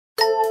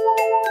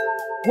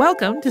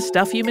Welcome to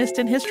Stuff You Missed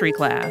in History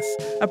Class,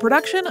 a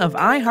production of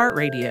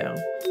iHeartRadio.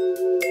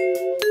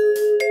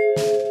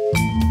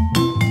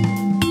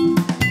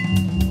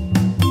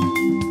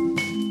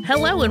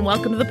 Hello and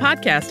welcome to the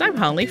podcast. I'm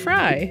Holly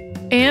Fry.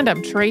 And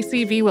I'm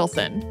Tracy V.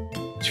 Wilson.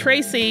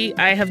 Tracy,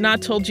 I have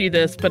not told you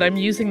this, but I'm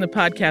using the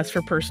podcast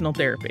for personal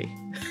therapy.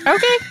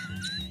 Okay.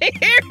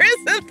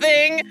 Here's a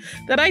thing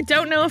that I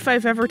don't know if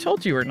I've ever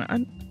told you or not.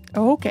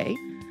 Okay.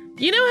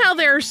 You know how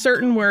there are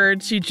certain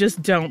words you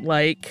just don't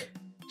like?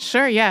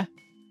 Sure, yeah.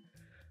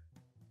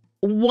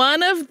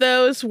 One of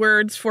those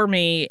words for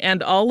me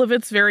and all of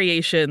its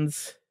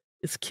variations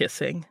is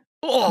kissing.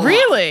 Ugh.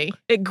 Really?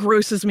 It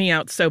grosses me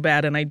out so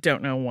bad, and I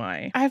don't know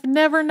why. I've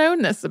never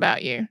known this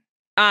about you.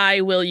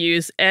 I will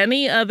use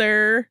any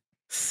other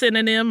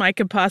synonym I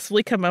could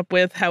possibly come up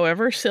with,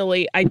 however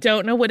silly. I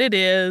don't know what it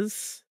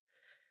is.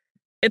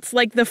 It's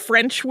like the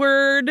French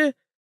word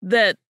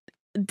that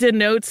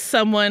denotes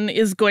someone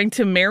is going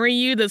to marry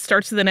you that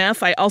starts with an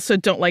F. I also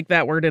don't like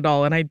that word at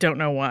all, and I don't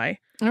know why.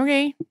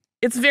 Okay.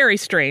 It's very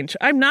strange.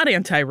 I'm not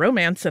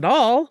anti-romance at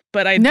all,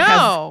 but I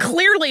have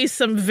clearly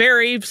some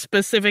very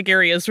specific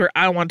areas where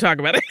I don't want to talk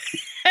about it.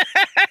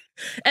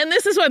 And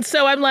this is one.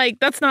 So I'm like,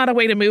 that's not a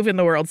way to move in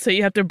the world. So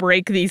you have to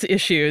break these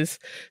issues.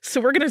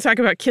 So we're going to talk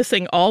about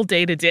kissing all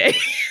day today.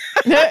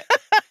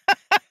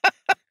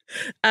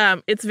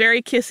 It's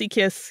very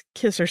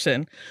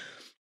kisserson.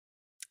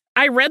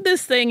 I read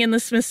this thing in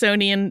the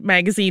Smithsonian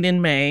magazine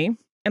in May,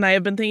 and I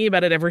have been thinking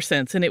about it ever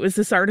since. And it was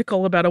this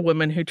article about a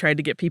woman who tried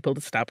to get people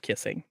to stop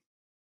kissing.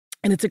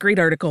 And it's a great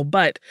article,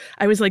 but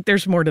I was like,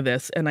 there's more to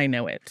this, and I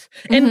know it.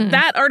 And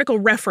that article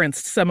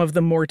referenced some of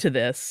the more to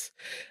this.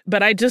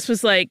 But I just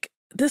was like,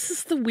 this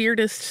is the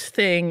weirdest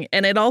thing.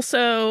 And it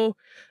also,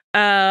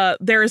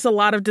 there is a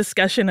lot of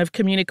discussion of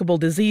communicable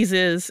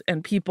diseases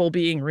and people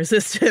being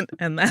resistant.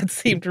 And that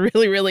seemed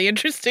really, really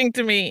interesting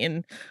to me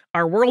in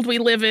our world we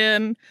live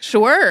in.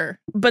 Sure.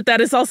 But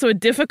that is also a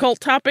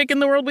difficult topic in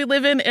the world we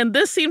live in. And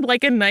this seemed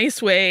like a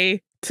nice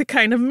way to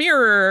kind of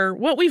mirror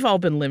what we've all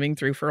been living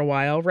through for a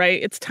while,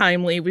 right? It's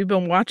timely. We've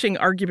been watching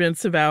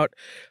arguments about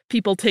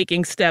people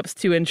taking steps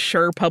to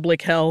ensure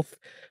public health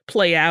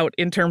play out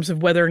in terms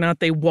of whether or not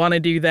they want to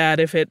do that,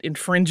 if it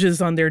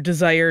infringes on their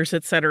desires,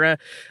 et cetera.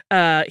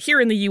 Here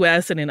in the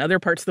U.S. and in other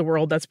parts of the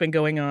world, that's been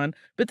going on.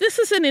 But this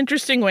is an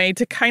interesting way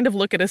to kind of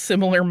look at a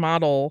similar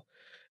model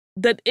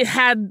that it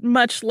had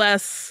much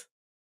less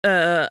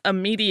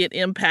immediate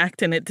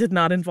impact, and it did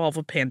not involve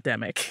a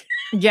pandemic.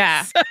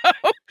 Yeah.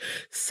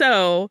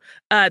 So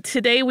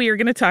today we are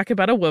going to talk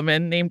about a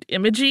woman named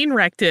Imogene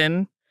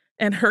Rechtin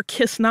and her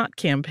Kiss Not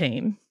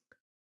campaign.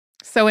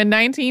 So in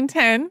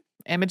 1910,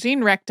 Imogene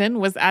Rechtin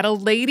was at a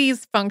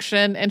ladies'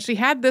 function, and she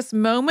had this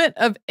moment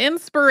of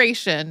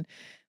inspiration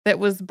that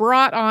was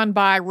brought on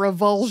by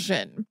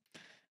revulsion.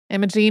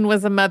 Imogene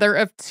was a mother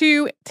of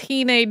 2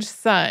 teenage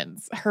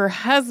sons. Her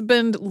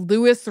husband,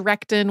 Louis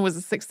Rechtin, was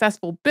a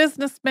successful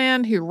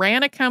businessman who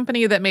ran a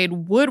company that made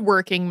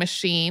woodworking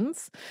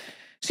machines.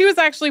 She was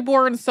actually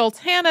born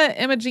Sultana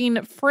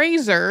Imogene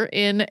Fraser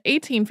in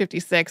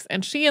 1856,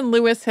 and she and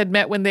Louis had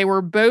met when they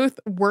were both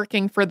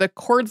working for the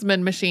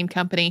Cordsman Machine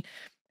Company.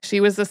 She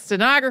was a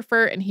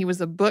stenographer, and he was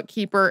a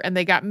bookkeeper, and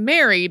they got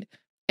married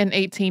in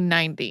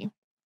 1890.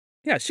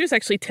 Yeah, she was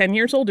actually 10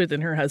 years older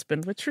than her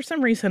husband, which for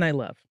some reason I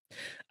love.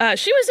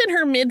 She was in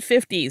her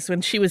mid-50s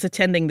when she was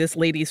attending this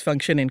ladies'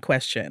 function in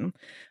question.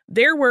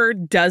 There were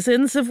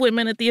dozens of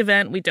women at the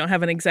event. We don't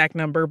have an exact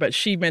number, but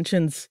she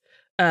mentions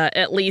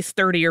at least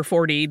 30 or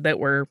 40 that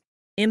were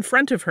in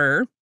front of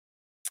her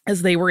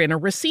as they were in a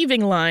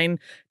receiving line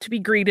to be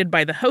greeted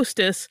by the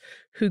hostess,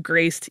 who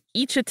graced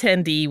each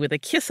attendee with a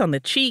kiss on the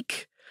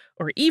cheek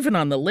or even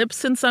on the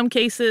lips in some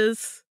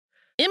cases.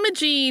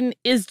 Imogene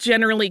is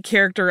generally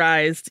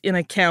characterized in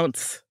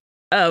accounts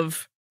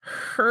of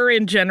her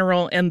in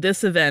general and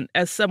this event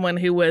as someone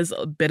who was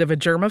a bit of a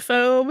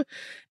germaphobe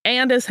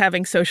and as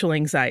having social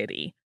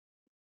anxiety.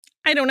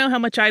 I don't know how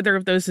much either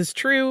of those is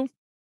true,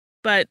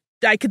 but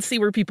I could see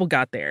where people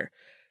got there.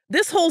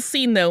 This whole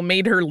scene, though,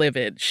 made her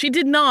livid. She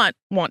did not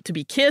want to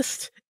be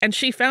kissed, and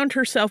she found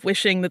herself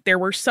wishing that there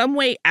were some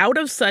way out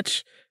of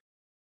such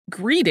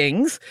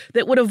greetings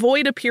that would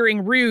avoid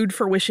appearing rude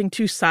for wishing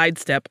to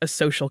sidestep a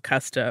social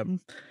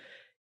custom.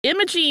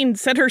 Imogene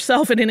said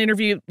herself in an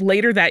interview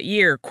later that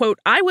year, quote,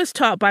 "I was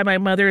taught by my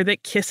mother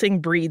that kissing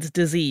breeds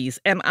disease,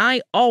 and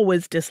I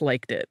always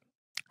disliked it."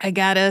 I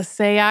gotta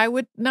say, I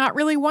would not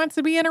really want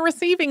to be in a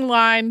receiving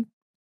line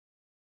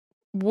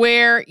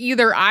where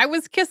either I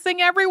was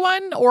kissing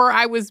everyone or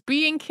I was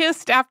being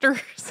kissed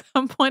after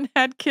someone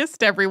had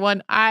kissed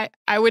everyone. I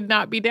would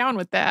not be down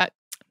with that.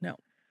 No.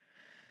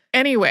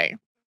 Anyway,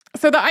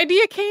 so the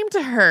idea came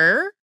to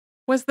her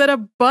was that a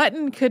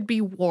button could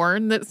be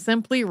worn that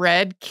simply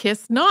read,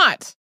 "Kiss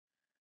Not."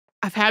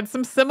 I've had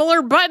some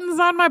similar buttons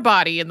on my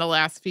body in the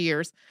last few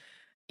years.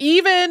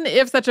 Even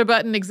if such a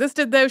button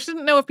existed, though, she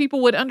didn't know if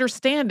people would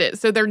understand it.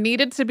 So there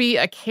needed to be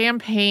a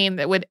campaign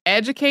that would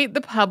educate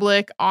the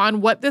public on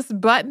what this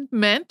button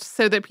meant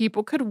so that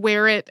people could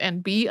wear it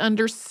and be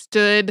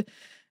understood.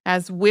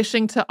 as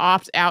wishing to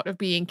opt out of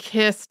being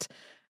kissed.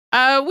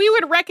 We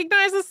would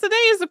recognize this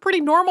today as a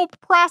pretty normal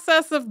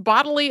process of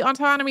bodily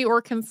autonomy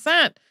or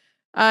consent.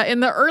 In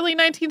the early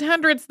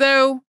 1900s,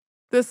 though,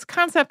 this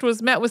concept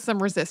was met with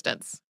some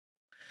resistance.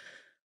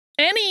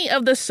 Any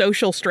of the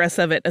social stress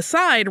of it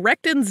aside,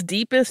 Rechtin's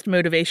deepest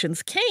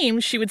motivations came,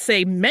 she would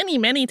say many,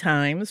 many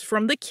times,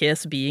 from the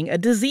kiss being a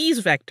disease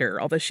vector,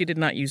 although she did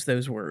not use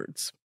those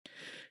words.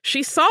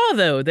 She saw,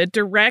 though, that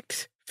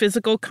direct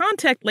physical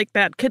contact like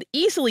that could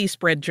easily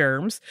spread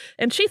germs,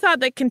 and she thought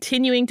that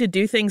continuing to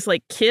do things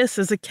like kiss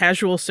as a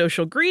casual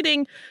social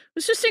greeting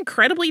was just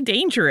incredibly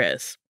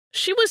dangerous.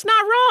 She was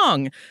not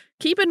wrong.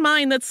 Keep in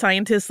mind that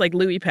scientists like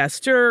Louis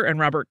Pasteur and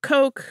Robert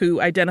Koch,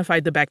 who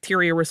identified the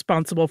bacteria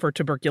responsible for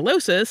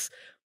tuberculosis,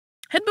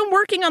 had been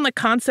working on the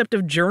concept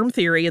of germ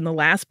theory in the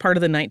last part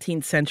of the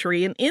 19th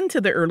century and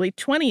into the early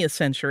 20th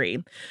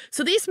century.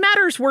 So these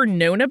matters were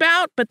known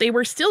about, but they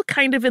were still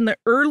kind of in the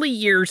early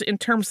years in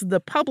terms of the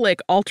public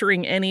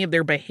altering any of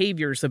their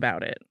behaviors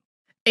about it.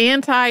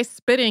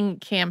 Anti-spitting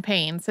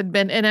campaigns had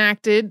been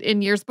enacted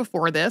in years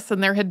before this,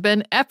 and there had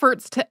been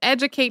efforts to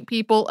educate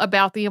people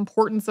about the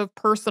importance of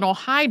personal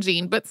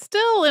hygiene. But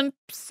still, in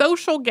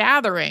social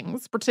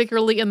gatherings,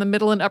 particularly in the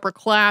middle and upper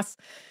class,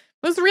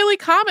 it was really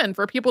common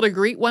for people to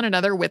greet one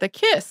another with a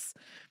kiss.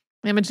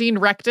 Imogene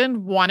Rechtin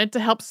wanted to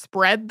help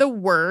spread the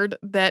word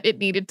that it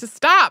needed to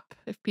stop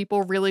if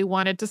people really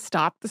wanted to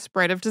stop the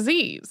spread of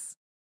disease.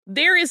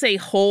 There is a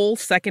whole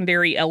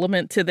secondary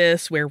element to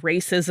this where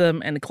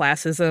racism and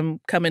classism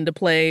come into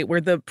play, where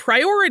the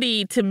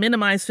priority to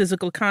minimize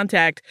physical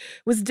contact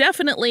was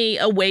definitely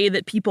a way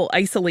that people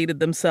isolated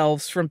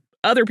themselves from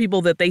other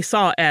people that they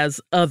saw as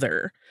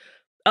other.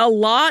 A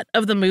lot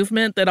of the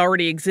movement that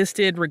already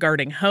existed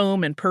regarding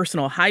home and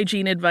personal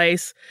hygiene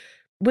advice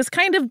was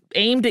kind of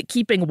aimed at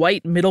keeping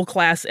white middle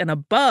class and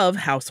above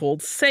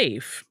households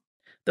safe.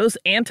 Those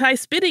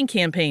anti-spitting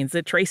campaigns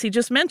that Tracy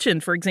just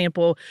mentioned, for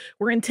example,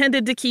 were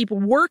intended to keep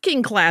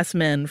working class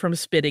men from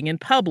spitting in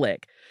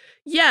public.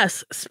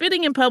 Yes,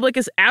 spitting in public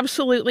is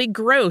absolutely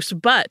gross,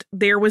 but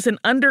there was an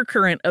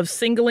undercurrent of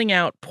singling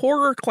out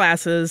poorer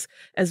classes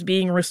as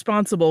being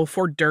responsible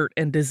for dirt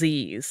and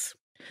disease.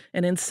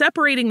 And in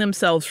separating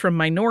themselves from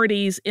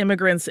minorities,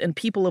 immigrants, and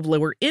people of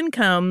lower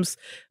incomes,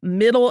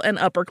 middle and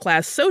upper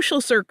class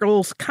social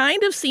circles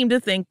kind of seemed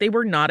to think they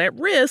were not at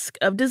risk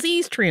of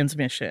disease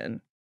transmission.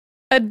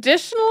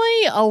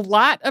 Additionally, a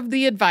lot of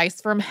the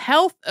advice from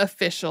health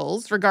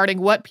officials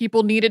regarding what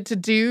people needed to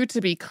do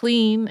to be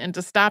clean and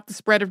to stop the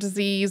spread of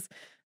disease,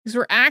 these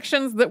were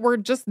actions that were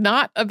just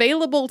not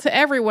available to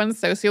everyone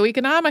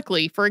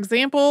socioeconomically. For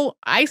example,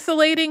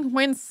 isolating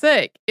when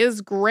sick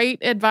is great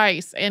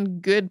advice and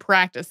good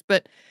practice,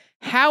 but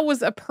how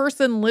was a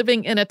person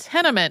living in a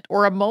tenement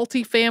or a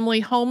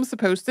multifamily home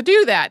supposed to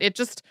do that? It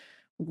just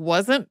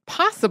wasn't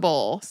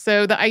possible.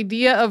 So the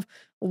idea of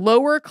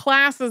lower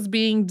classes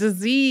being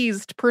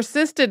diseased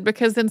persisted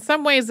because in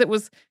some ways it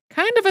was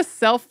kind of a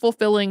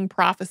self-fulfilling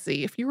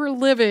prophecy. If you were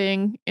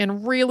living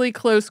in really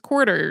close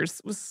quarters,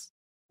 it was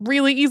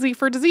really easy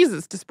for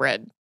diseases to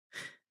spread.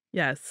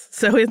 Yes.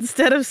 So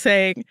instead of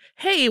saying,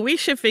 hey, we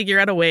should figure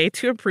out a way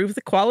to improve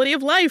the quality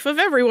of life of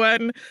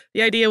everyone,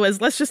 the idea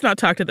was, let's just not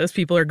talk to those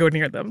people or go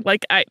near them.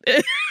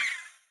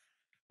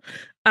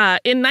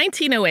 In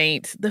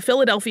 1908, the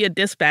Philadelphia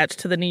Dispatch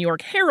to the New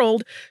York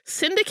Herald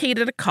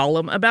syndicated a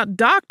column about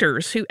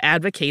doctors who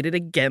advocated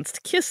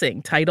against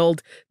kissing,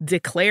 titled,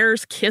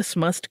 "Declares Kiss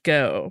Must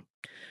Go."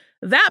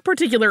 That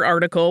particular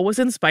article was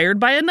inspired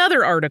by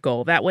another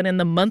article, that one in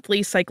the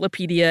Monthly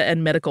Cyclopedia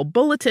and Medical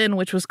Bulletin,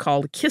 which was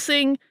called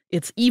Kissing,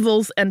 Its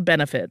Evils and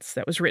Benefits.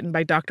 That was written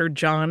by Dr.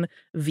 John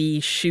V.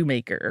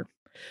 Shoemaker.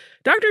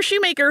 Dr.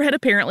 Shoemaker had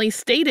apparently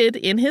stated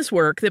in his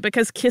work that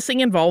because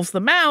kissing involves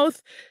the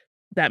mouth,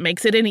 that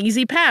makes it an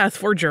easy path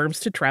for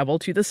germs to travel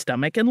to the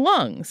stomach and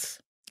lungs.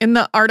 In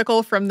the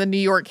article from the New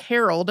York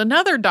Herald,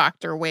 another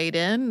doctor weighed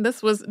in.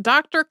 This was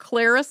Dr.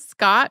 Clara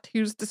Scott,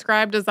 who's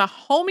described as a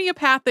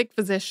homeopathic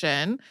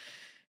physician.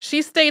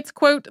 She states,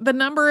 quote, "The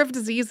number of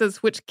diseases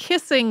which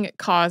kissing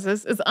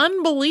causes is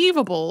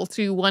unbelievable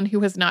to one who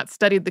has not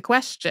studied the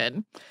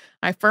question.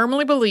 I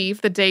firmly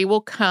believe the day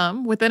will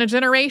come within a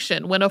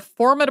generation when a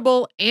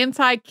formidable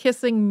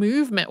anti-kissing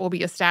movement will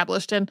be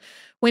established and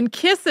when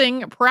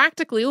kissing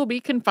practically will be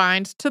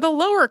confined to the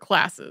lower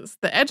classes,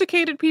 the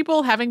educated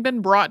people having been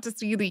brought to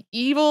see the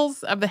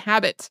evils of the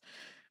habit.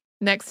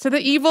 Next to the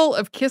evil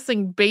of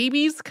kissing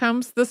babies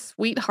comes the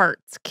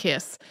sweetheart's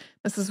kiss.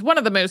 This is one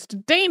of the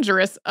most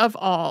dangerous of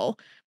all.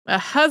 A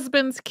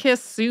husband's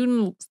kiss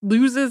soon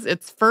loses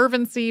its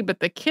fervency, but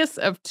the kiss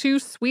of two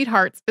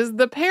sweethearts is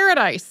the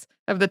paradise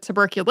of the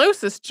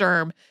tuberculosis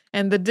germ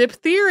and the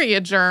diphtheria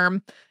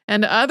germ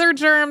and other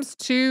germs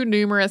too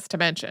numerous to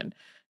mention.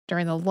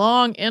 During the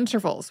long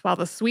intervals while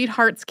the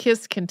sweetheart's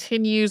kiss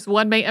continues,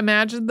 one may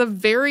imagine the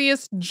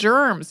various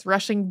germs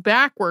rushing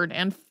backward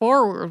and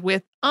forward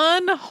with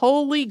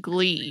unholy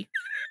glee."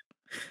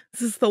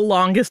 This is the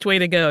longest way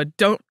to go.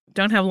 Don't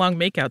have long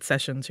makeout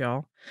sessions,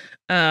 y'all.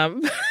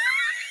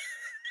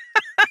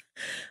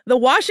 The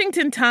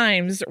Washington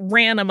Times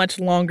ran a much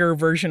longer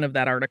version of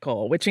that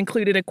article, which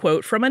included a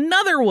quote from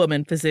another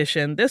woman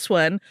physician, this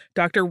one,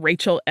 Dr.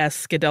 Rachel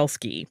S.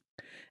 Skidelsky.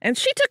 And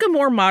she took a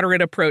more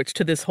moderate approach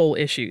to this whole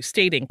issue,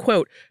 stating,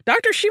 quote,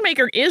 Dr.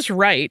 Shoemaker is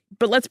right,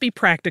 but let's be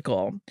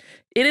practical.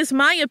 It is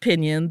my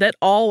opinion that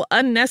all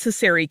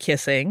unnecessary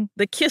kissing,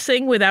 the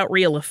kissing without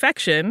real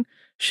affection,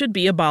 should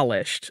be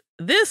abolished.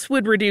 This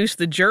would reduce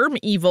the germ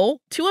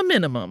evil to a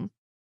minimum.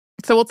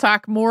 So we'll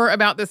talk more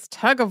about this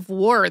tug of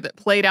war that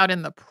played out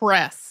in the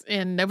press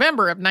in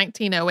November of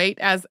 1908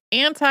 as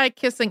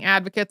anti-kissing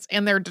advocates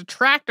and their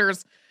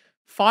detractors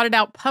fought it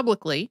out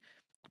publicly.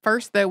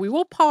 First, though, we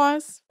will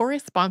pause for a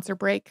sponsor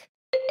break.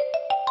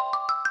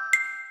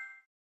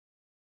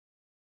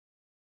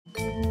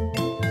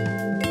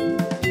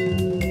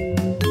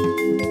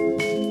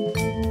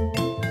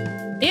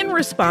 In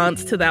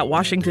response to that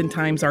Washington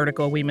Times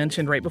article we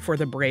mentioned right before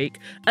the break,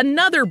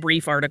 another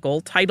brief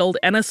article titled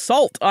An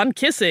Assault on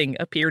Kissing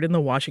appeared in the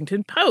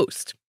Washington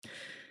Post.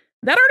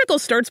 That article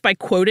starts by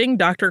quoting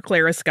Dr.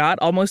 Clara Scott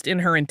almost in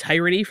her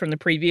entirety from the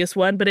previous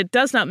one, but it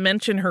does not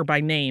mention her by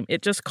name.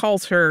 It just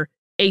calls her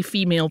a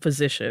female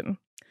physician.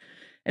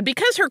 And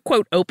because her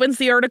quote opens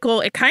the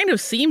article, it kind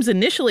of seems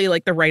initially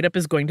like the write-up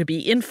is going to be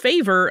in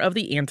favor of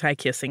the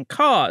anti-kissing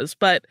cause,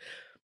 but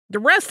the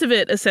rest of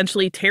it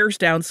essentially tears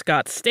down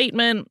Scott's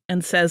statement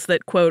and says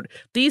that, quote,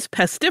 these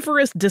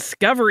pestiferous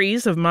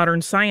discoveries of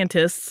modern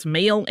scientists,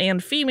 male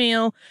and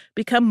female,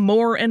 become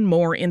more and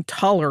more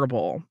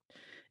intolerable.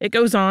 It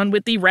goes on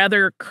with the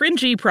rather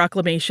cringy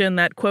proclamation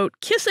that, quote,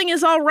 kissing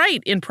is all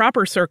right in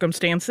proper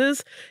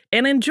circumstances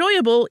and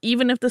enjoyable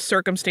even if the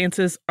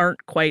circumstances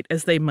aren't quite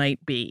as they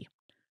might be.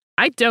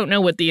 I don't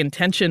know what the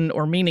intention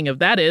or meaning of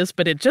that is,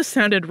 but it just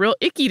sounded real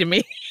icky to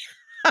me.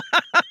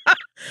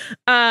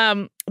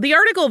 The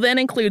article then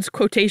includes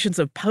quotations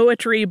of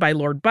poetry by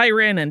Lord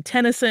Byron and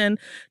Tennyson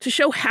to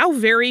show how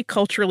very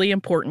culturally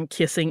important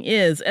kissing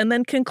is, and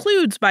then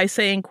concludes by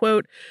saying,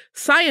 quote,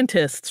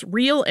 scientists,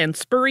 real and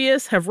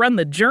spurious, have run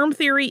the germ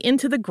theory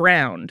into the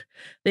ground.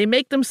 They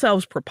make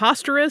themselves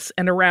preposterous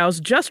and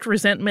arouse just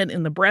resentment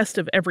in the breast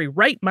of every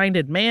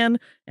right-minded man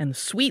and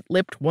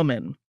sweet-lipped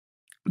woman.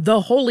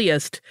 The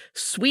holiest,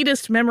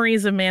 sweetest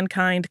memories of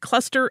mankind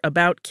cluster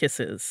about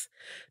kisses.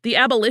 The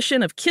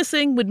abolition of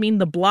kissing would mean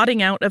the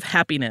blotting out of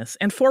happiness.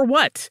 And for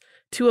what?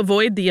 To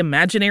avoid the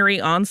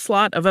imaginary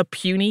onslaught of a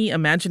puny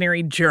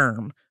imaginary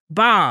germ.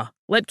 Bah!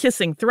 Let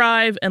kissing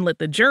thrive and let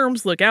the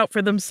germs look out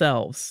for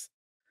themselves.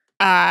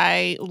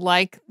 I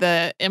like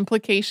the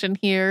implication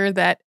here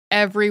that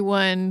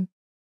everyone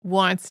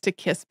wants to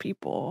kiss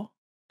people.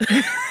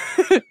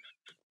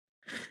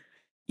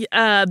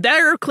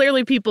 There are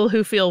clearly people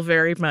who feel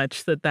very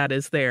much that that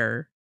is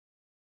their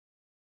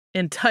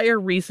entire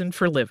reason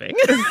for living.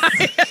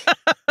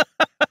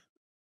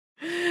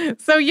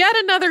 So yet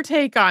another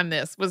take on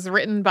this was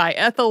written by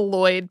Ethel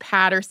Lloyd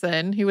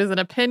Patterson, who is an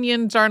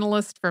opinion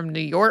journalist from New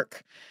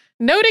York.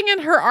 Noting in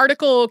her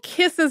article,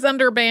 Kisses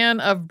Under Ban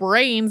of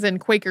Brains in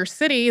Quaker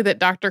City, that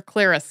Dr.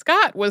 Clara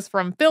Scott was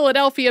from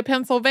Philadelphia,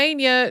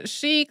 Pennsylvania,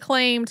 she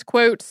claimed,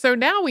 quote, so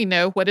now we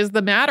know what is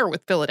the matter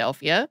with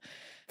Philadelphia.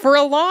 For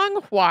a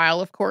long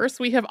while, of course,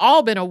 we have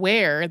all been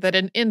aware that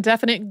an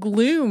indefinite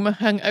gloom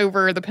hung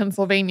over the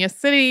Pennsylvania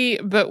city,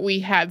 but we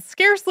had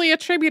scarcely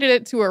attributed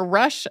it to a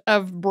rush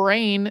of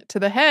brain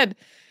to the head.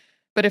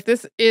 But if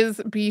this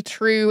be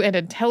true and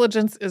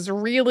intelligence is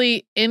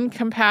really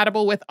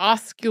incompatible with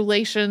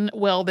osculation,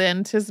 well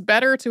then, 'tis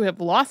better to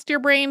have lost your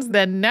brains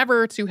than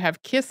never to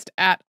have kissed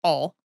at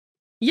all.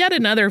 Yet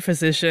another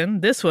physician,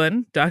 this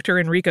one, Dr.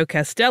 Enrico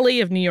Castelli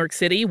of New York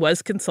City,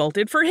 was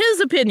consulted for his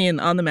opinion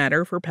on the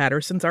matter for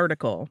Patterson's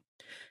article.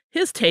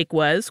 His take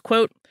was,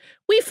 quote,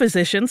 we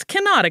physicians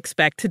cannot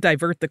expect to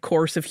divert the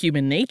course of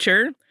human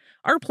nature.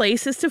 Our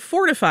place is to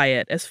fortify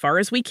it as far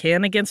as we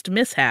can against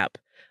mishap.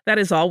 That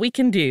is all we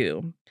can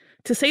do.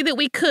 To say that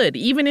we could,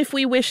 even if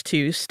we wished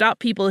to, stop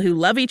people who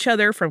love each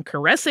other from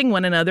caressing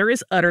one another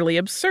is utterly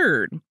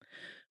absurd.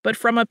 But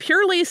from a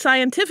purely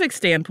scientific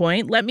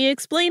standpoint, let me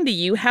explain to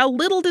you how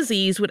little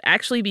disease would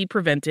actually be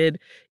prevented,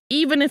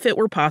 even if it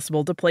were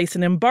possible to place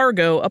an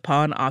embargo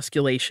upon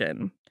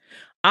osculation.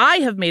 I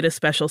have made a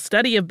special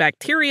study of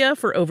bacteria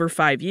for over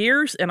 5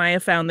 years, and I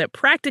have found that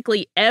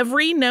practically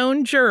every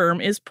known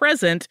germ is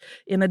present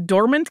in a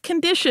dormant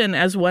condition,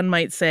 as one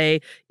might say,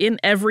 in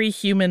every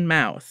human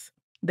mouth.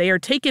 They are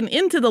taken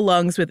into the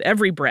lungs with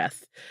every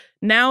breath.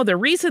 Now, the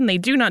reason they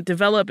do not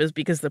develop is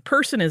because the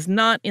person is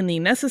not in the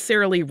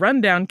necessarily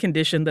rundown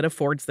condition that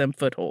affords them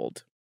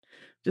foothold.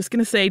 Just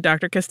going to say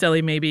Dr.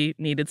 Castelli maybe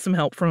needed some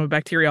help from a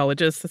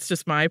bacteriologist. That's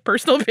just my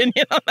personal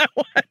opinion on that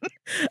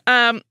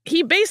one.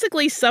 He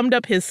basically summed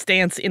up his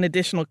stance in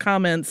additional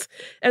comments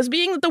as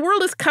being that the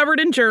world is covered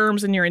in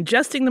germs and you're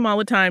ingesting them all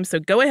the time, so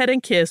go ahead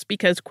and kiss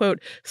because,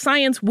 quote,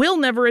 science will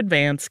never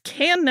advance,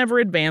 can never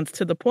advance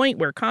to the point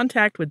where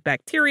contact with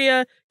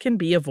bacteria can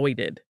be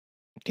avoided.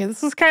 Okay,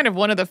 this is kind of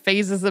one of the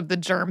phases of the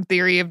germ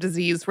theory of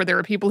disease where there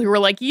are people who are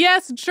like,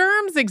 yes,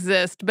 germs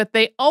exist, but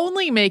they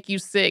only make you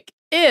sick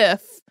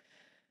if,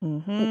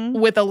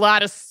 with a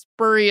lot of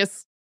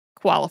spurious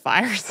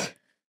qualifiers.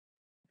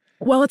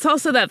 Well, it's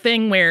also that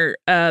thing where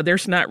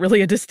there's not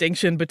really a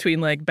distinction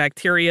between like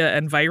bacteria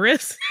and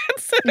virus.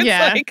 So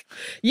it's like,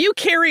 you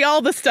carry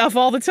all the stuff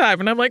all the time.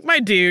 And I'm like, my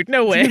dude,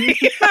 no way.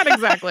 Not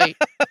exactly.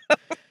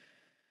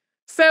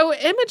 So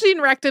Imogene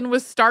Rechtin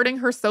was starting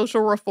her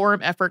social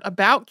reform effort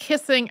about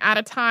kissing at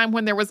a time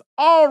when there was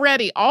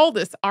already all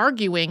this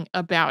arguing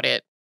about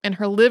it. In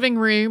her living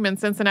room in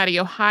Cincinnati,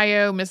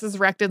 Ohio, Mrs.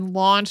 Rechtin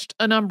launched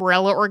an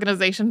umbrella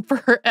organization for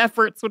her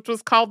efforts, which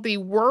was called the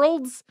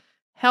World's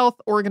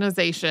Health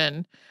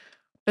Organization.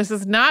 This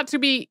is not to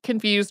be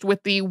confused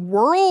with the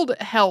World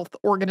Health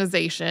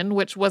Organization,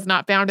 which was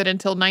not founded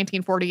until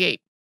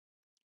 1948.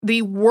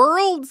 The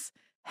World's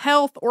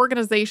Health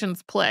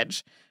Organization's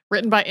pledge,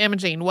 written by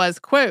Imogene, was,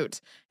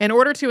 quote, "In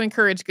order to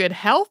encourage good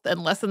health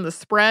and lessen the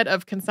spread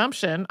of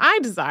consumption, I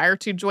desire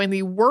to join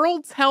the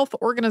World's Health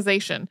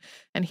Organization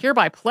and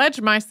hereby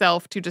pledge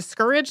myself to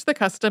discourage the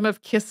custom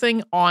of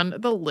kissing on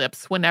the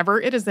lips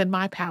whenever it is in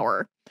my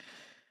power."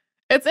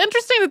 It's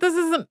interesting that this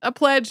isn't a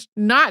pledge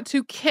not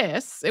to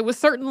kiss. It was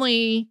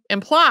certainly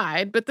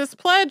implied, but this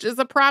pledge is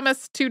a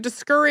promise to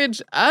discourage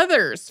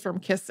others from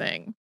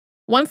kissing.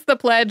 Once the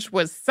pledge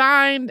was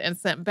signed and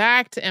sent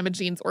back to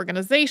Imogene's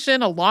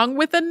organization, along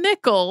with a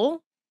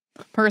nickel,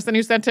 the person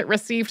who sent it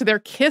received their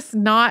Kiss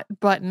Not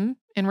button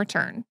in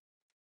return.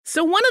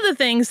 So one of the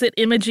things that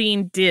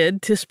Imogene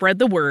did to spread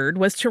the word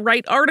was to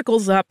write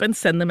articles up and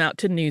send them out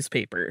to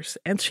newspapers.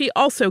 And she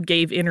also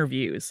gave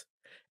interviews.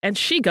 And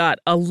she got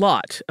a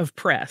lot of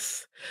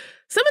press.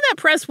 Some of that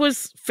press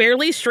was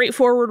fairly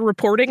straightforward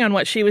reporting on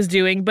what she was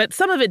doing, but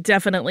some of it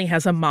definitely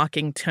has a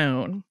mocking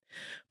tone.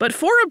 But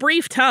for a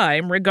brief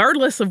time,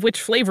 regardless of which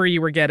flavor you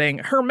were getting,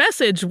 her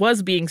message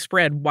was being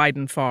spread wide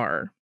and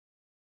far.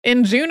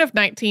 In June of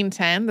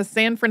 1910, the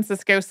San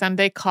Francisco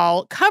Sunday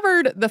Call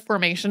covered the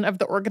formation of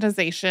the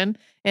organization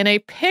in a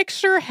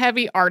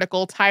picture-heavy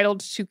article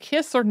titled "To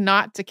Kiss or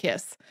Not to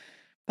Kiss."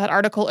 That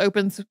article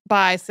opens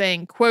by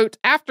saying, quote,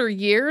 "After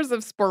years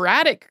of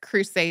sporadic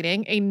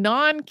crusading, a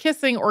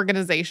non-kissing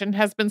organization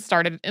has been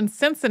started in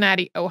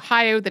Cincinnati,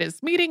 Ohio that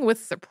is meeting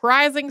with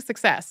surprising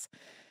success."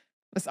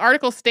 This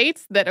article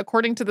states that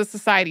according to the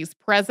society's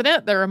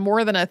president, there are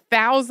more than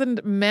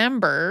 1,000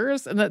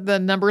 members and that the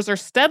numbers are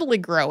steadily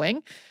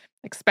growing,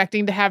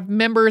 expecting to have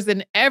members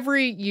in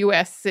every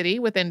U.S. city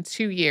within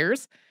 2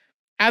 years.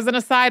 As an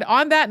aside,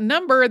 on that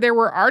number, there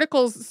were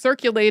articles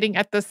circulating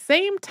at the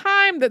same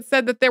time that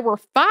said that there were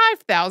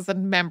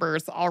 5,000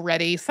 members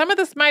already. Some of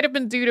this might have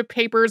been due to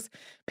papers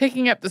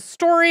picking up the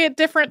story at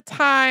different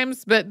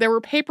times, but there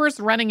were papers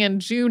running in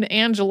June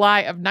and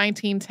July of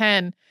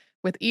 1910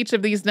 with each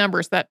of these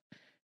numbers. That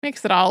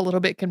makes it all a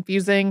little bit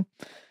confusing.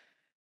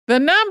 The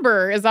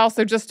number is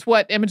also just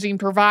what Imogene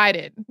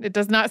provided. It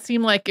does not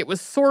seem like it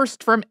was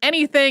sourced from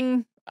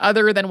anything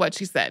other than what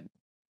she said.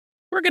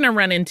 We're going to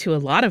run into a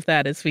lot of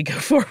that as we go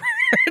forward.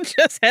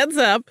 Just heads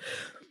up.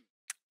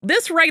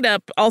 This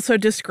write-up also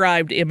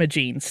described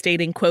Imogene,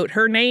 stating, quote,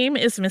 "Her name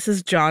is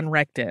Mrs. John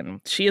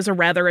Rechtin. She is a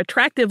rather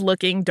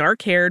attractive-looking,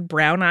 dark-haired,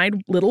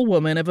 brown-eyed little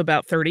woman of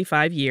about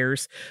 35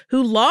 years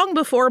who long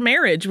before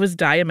marriage was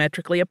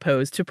diametrically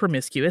opposed to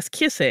promiscuous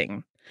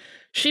kissing.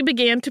 She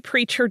began to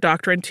preach her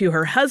doctrine to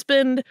her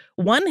husband,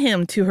 won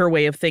him to her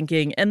way of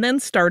thinking, and then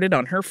started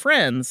on her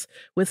friends,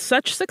 with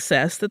such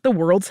success that the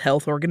World's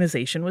Health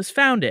Organization was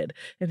founded,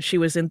 and she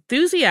was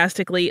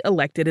enthusiastically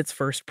elected its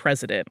first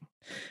president.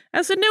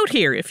 As a note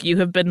here, if you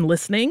have been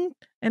listening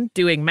and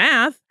doing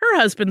math, her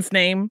husband's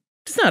name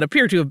does not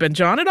appear to have been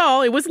John at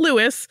all. It was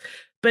Louis,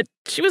 but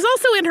she was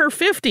also in her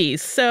 50s,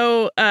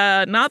 so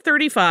not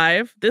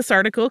 35. This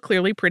article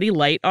clearly pretty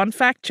light on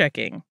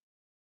fact-checking.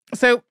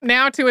 So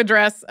now to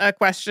address a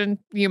question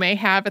you may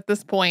have at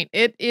this point.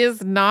 It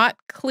is not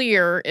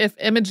clear if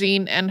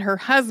Imogene and her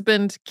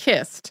husband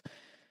kissed.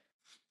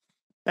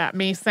 That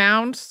may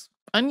sound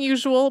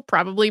unusual,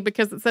 probably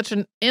because it's such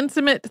an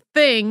intimate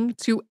thing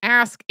to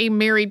ask a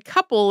married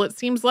couple. It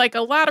seems like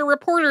a lot of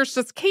reporters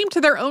just came to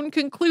their own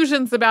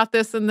conclusions about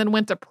this and then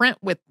went to print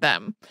with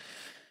them.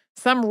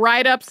 Some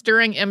write-ups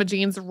during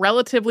Imogene's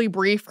relatively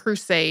brief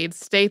crusade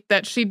state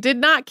that she did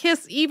not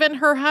kiss even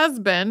her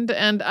husband,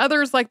 and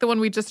others, like the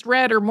one we just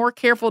read, are more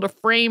careful to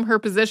frame her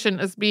position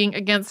as being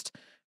against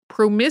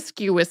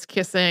promiscuous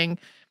kissing,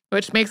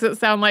 which makes it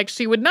sound like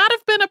she would not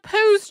have been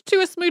opposed to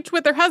a smooch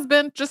with her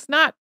husband, just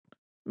not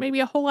maybe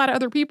a whole lot of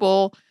other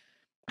people.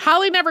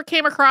 Holly never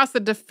came across a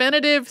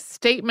definitive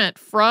statement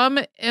from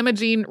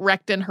Imogene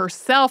Rechtin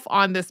herself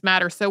on this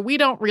matter, so we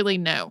don't really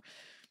know.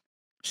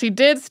 She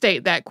did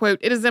state that, quote,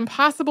 "It is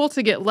impossible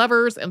to get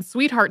lovers and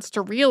sweethearts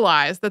to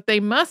realize that they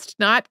must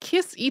not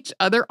kiss each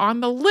other on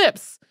the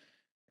lips."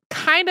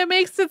 Kind of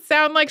makes it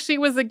sound like she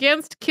was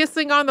against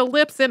kissing on the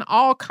lips in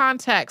all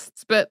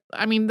contexts. But,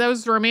 I mean,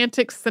 those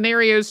romantic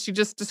scenarios she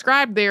just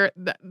described there,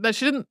 that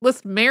she didn't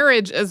list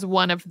marriage as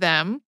one of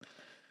them.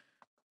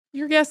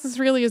 Your guess is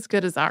really as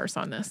good as ours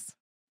on this.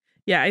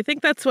 Yeah, I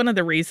think that's one of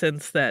the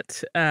reasons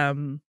that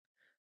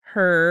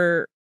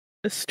her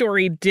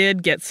story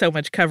did get so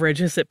much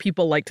coverage, is that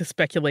people like to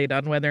speculate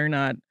on whether or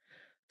not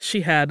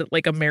she had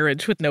like a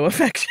marriage with no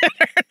affection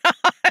or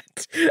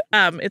not.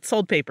 It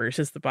sold papers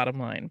is the bottom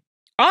line.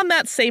 On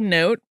that same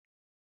note,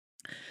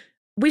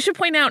 we should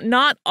point out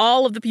not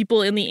all of the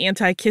people in the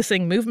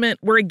anti-kissing movement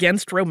were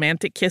against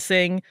romantic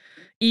kissing,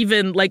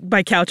 even like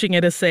by couching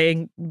it as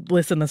saying,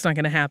 listen, that's not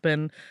going to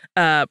happen.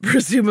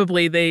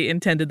 Presumably they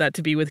intended that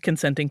to be with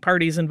consenting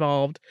parties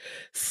involved.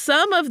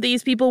 Some of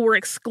these people were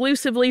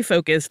exclusively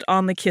focused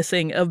on the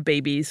kissing of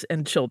babies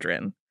and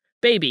children.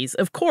 Babies,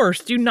 of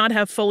course, do not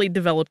have fully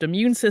developed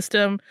immune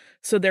system,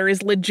 so there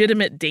is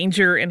legitimate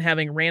danger in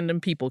having random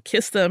people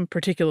kiss them,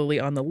 particularly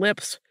on the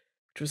lips,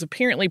 which was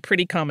apparently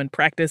pretty common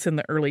practice in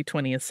the early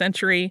 20th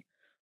century.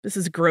 This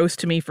is gross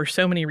to me for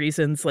so many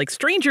reasons. Like,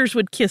 strangers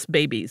would kiss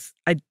babies.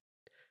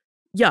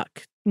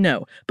 Yuck.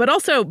 No. But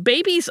also,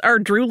 babies are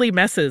drooly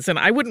messes, and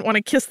I wouldn't want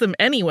to kiss them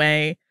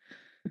anyway.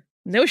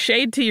 No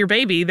shade to your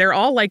baby. They're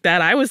all like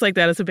that. I was like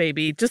that as a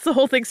baby. Just the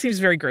whole thing seems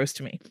very gross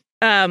to me.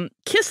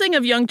 Kissing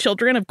of young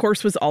children, of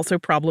course, was also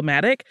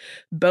problematic,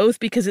 both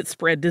because it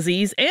spread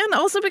disease and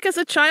also because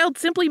a child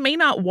simply may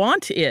not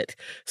want it.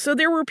 So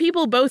there were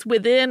people both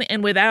within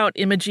and without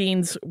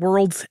Imogene's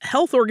World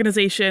Health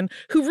Organization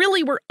who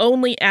really were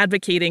only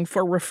advocating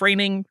for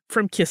refraining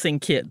from kissing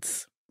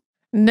kids.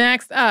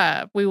 Next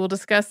up, we will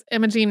discuss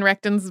Imogene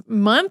Rechtin's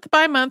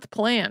month-by-month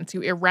plan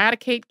to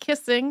eradicate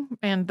kissing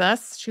and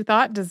thus, she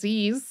thought,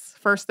 disease.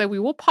 First, though, we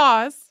will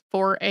pause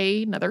for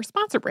another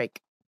sponsor break.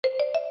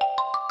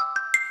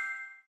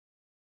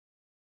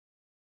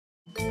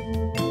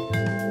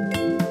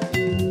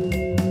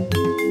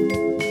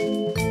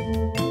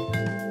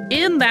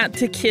 In that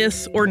To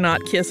Kiss or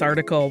Not Kiss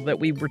article that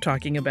we were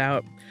talking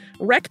about,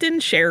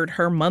 Rechtin shared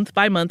her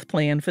month-by-month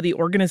plan for the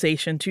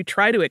organization to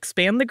try to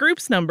expand the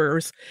group's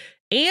numbers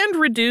and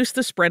reduce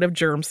the spread of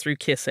germs through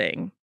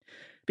kissing.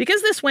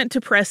 Because this went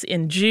to press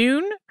in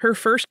June, her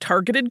first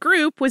targeted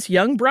group was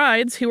young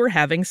brides who were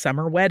having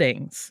summer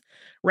weddings.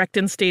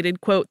 Rechtin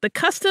stated, quote, "The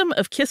custom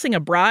of kissing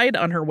a bride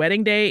on her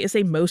wedding day is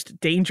a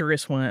most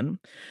dangerous one.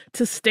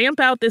 To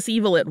stamp out this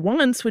evil at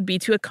once would be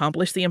to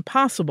accomplish the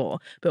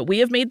impossible, but we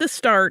have made the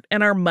start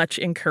and are much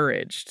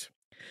encouraged."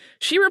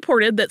 She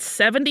reported that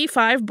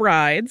 75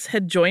 brides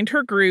had joined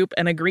her group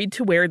and agreed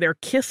to wear their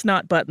Kiss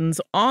Not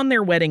buttons on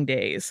their wedding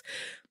days.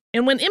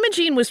 And when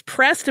Imogene was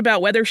pressed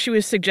about whether she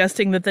was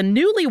suggesting that the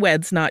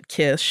newlyweds not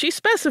kiss, she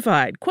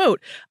specified,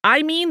 quote,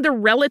 "I mean the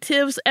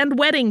relatives and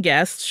wedding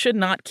guests should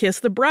not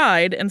kiss the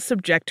bride and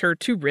subject her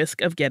to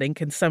risk of getting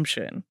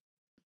consumption."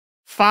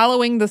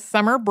 Following the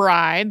summer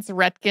brides,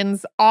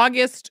 Rechtin's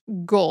August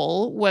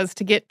goal was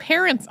to get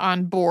parents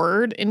on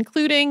board,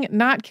 including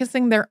not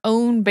kissing their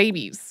own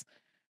babies.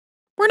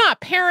 We're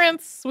not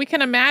parents. We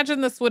can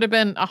imagine this would have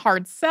been a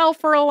hard sell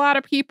for a lot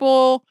of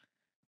people.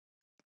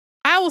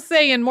 I will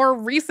say in more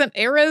recent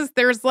eras,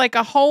 there's like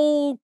a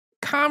whole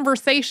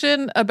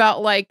conversation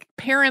about like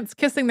parents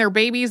kissing their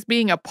babies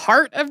being a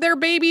part of their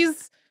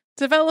babies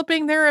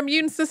developing their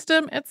immune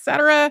system,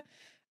 etc.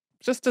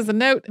 Just as a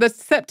note, the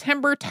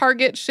September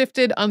target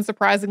shifted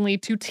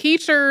unsurprisingly to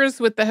teachers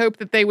with the hope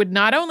that they would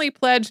not only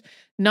pledge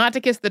not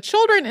to kiss the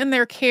children in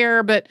their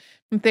care, but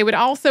they would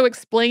also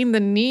explain the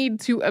need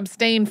to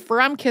abstain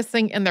from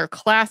kissing in their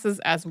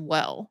classes as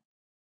well.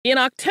 In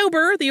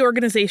October, the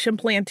organization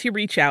planned to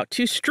reach out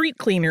to street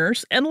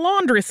cleaners and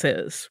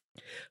laundresses.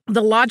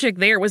 The logic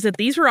there was that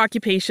these were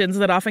occupations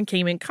that often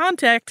came in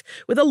contact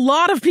with a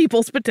lot of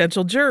people's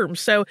potential germs,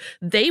 so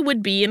they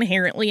would be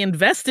inherently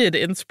invested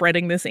in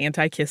spreading this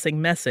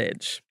anti-kissing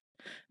message.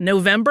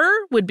 November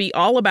would be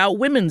all about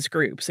women's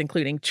groups,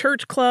 including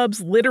church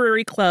clubs,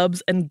 literary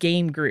clubs, and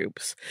game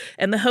groups.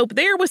 And the hope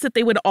there was that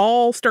they would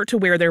all start to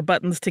wear their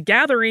buttons to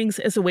gatherings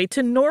as a way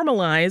to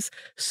normalize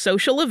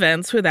social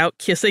events without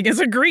kissing as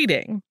a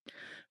greeting.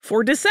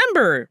 For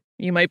December,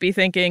 you might be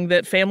thinking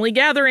that family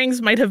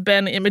gatherings might have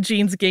been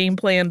Imogene's game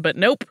plan, but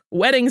nope,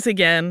 weddings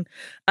again.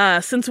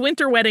 Since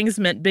winter weddings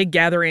meant big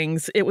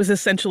gatherings, it was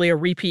essentially a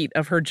repeat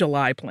of her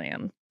July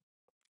plan.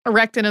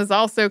 Rechtin is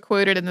also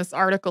quoted in this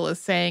article as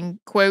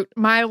saying, quote,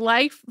 "My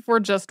life for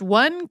just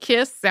one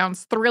kiss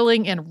sounds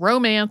thrilling in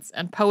romance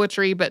and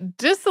poetry, but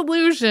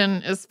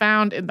disillusion is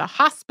found in the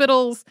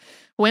hospitals,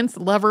 whence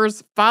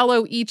lovers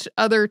follow each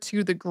other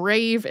to the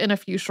grave in a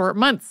few short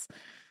months."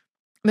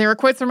 There are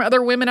quotes from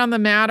other women on the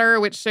matter,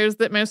 which shows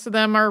that most of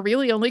them are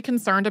really only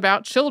concerned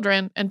about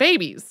children and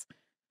babies.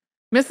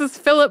 Mrs.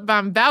 Philip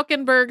von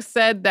Valkenburg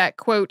said that,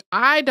 quote,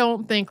 "I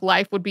don't think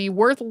life would be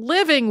worth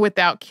living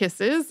without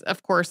kisses.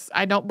 Of course,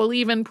 I don't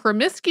believe in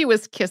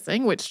promiscuous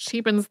kissing, which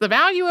cheapens the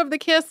value of the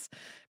kiss,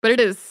 but it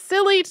is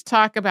silly to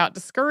talk about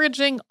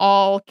discouraging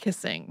all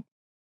kissing."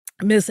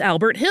 Miss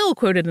Albert Hill,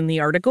 quoted in the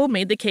article,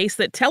 made the case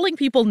that telling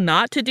people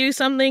not to do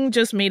something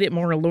just made it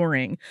more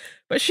alluring.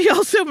 But she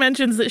also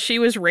mentions that she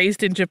was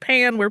raised in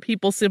Japan, where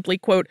people simply,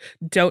 quote,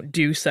 "don't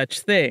do such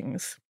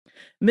things."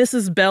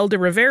 Mrs. Belle de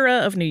Rivera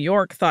of New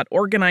York thought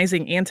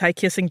organizing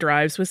anti-kissing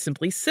drives was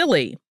simply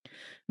silly.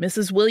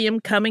 Mrs.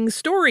 William Cummings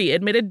Story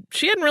admitted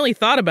she hadn't really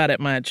thought about it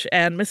much,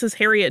 and Mrs.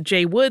 Harriet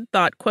J. Wood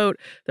thought, quote,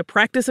 "the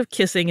practice of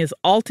kissing is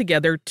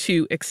altogether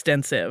too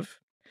extensive."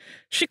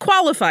 She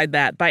qualified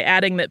that by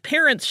adding that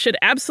parents should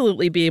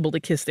absolutely be able to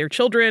kiss their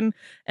children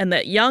and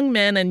that young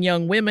men and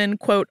young women,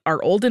 quote,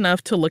 are old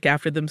enough to look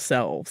after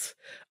themselves.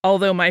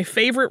 Although my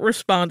favorite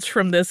response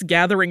from this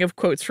gathering of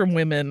quotes from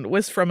women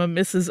was from a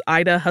Mrs.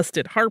 Ida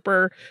Husted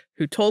Harper,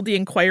 who told the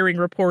inquiring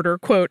reporter,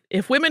 quote,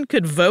 if women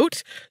could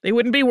vote, they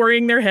wouldn't be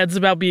worrying their heads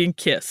about being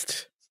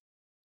kissed.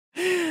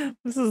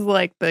 This is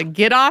like the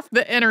get off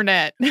the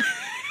internet. 100%.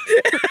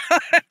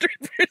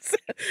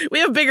 We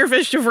have bigger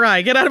fish to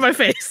fry. Get out of my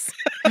face.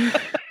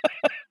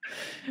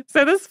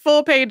 So this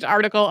full-page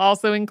article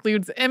also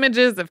includes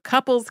images of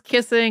couples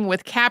kissing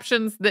with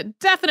captions that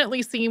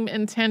definitely seem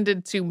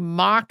intended to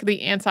mock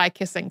the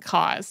anti-kissing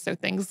cause. So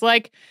things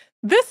like,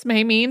 this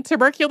may mean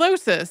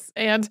tuberculosis,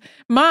 and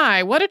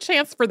my, what a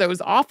chance for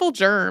those awful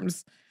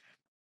germs.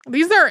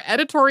 These are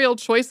editorial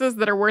choices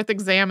that are worth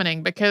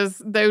examining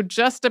because though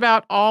just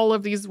about all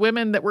of these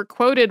women that were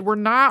quoted were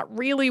not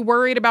really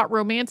worried about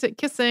romantic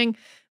kissing,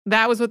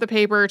 that was what the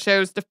paper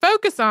chose to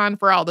focus on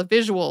for all the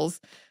visuals.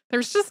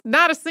 There's just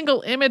not a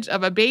single image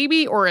of a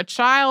baby or a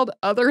child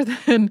other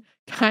than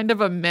kind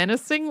of a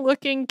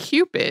menacing-looking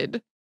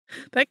Cupid.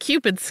 That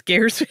Cupid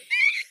scares me.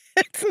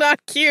 It's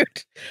not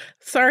cute.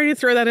 Sorry to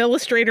throw that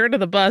illustrator under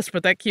the bus,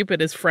 but that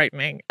Cupid is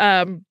frightening.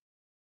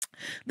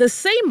 The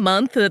same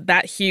month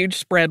that huge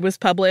spread was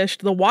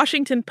published, the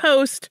Washington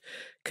Post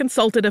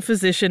consulted a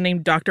physician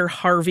named Dr.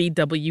 Harvey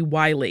W.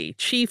 Wiley,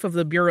 chief of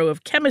the Bureau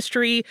of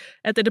Chemistry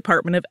at the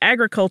Department of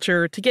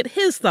Agriculture, to get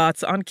his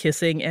thoughts on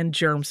kissing and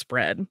germ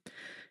spread.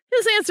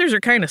 His answers are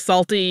kind of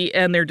salty,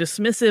 and they're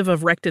dismissive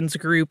of Rechtin's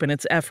group and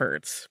its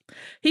efforts.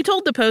 He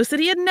told the Post that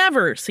he had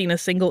never seen a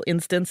single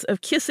instance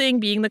of kissing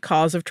being the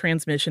cause of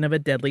transmission of a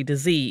deadly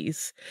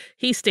disease.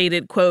 He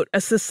stated, quote, a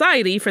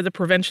society for the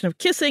prevention of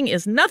kissing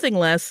is nothing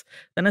less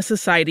than a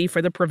society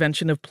for the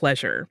prevention of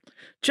pleasure.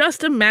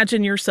 Just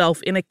imagine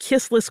yourself in a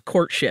kissless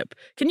courtship.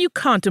 Can you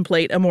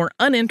contemplate a more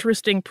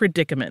uninteresting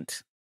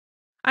predicament?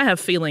 I have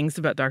feelings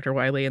about Dr.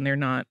 Wiley, and they're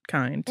not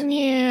kind.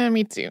 Yeah,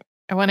 me too.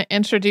 I want to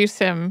introduce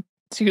him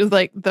to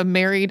like the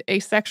married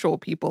asexual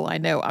people I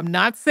know. I'm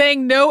not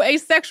saying no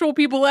asexual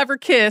people ever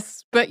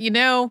kiss, but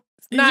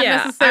it's not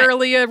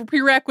necessarily a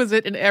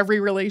prerequisite in every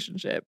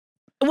relationship.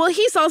 Well,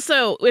 he's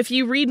also, if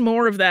you read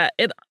more of that,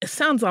 it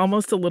sounds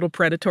almost a little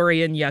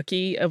predatory and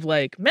yucky of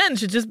like, men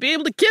should just be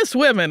able to kiss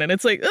women. And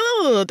it's like,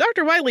 oh,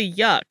 Dr. Wiley,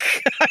 yuck.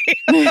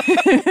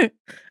 I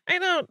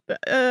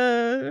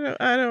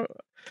don't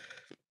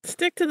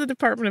stick to the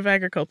Department of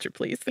Agriculture,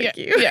 please. Thank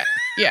you.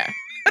 Yeah.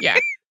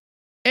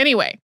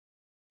 Anyway.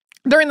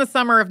 During the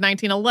summer of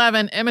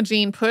 1911,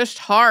 Imogene pushed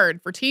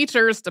hard for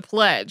teachers to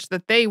pledge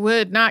that they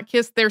would not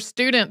kiss their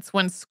students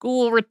when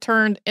school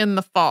returned in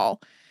the fall.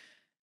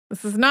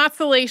 This is not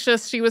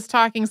salacious. She was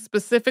talking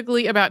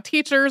specifically about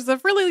teachers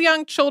of really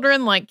young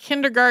children like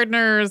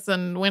kindergartners,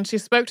 and when she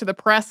spoke to the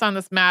press on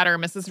this matter,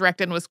 Mrs.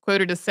 Rechtin was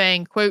quoted as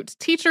saying, quote,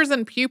 teachers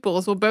and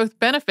pupils will both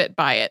benefit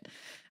by it.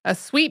 A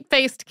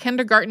sweet-faced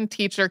kindergarten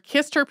teacher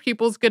kissed her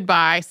pupils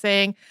goodbye,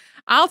 saying,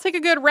 I'll take a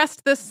good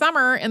rest this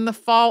summer. In the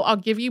fall, I'll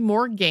give you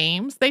more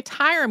games. They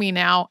tire me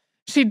now.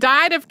 She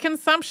died of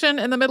consumption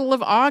in the middle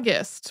of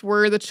August.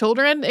 Were the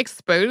children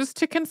exposed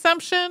to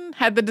consumption?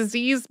 Had the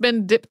disease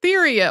been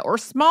diphtheria or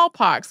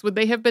smallpox? Would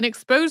they have been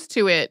exposed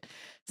to it?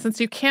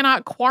 Since you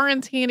cannot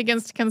quarantine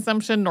against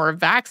consumption nor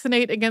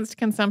vaccinate against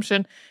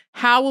consumption,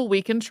 how will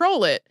we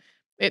control it?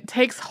 It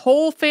takes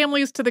whole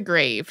families to the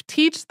grave.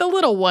 Teach the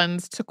little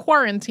ones to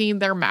quarantine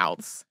their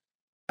mouths.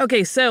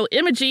 Okay, so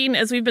Imogene,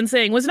 as we've been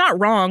saying, was not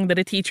wrong that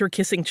a teacher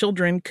kissing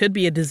children could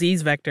be a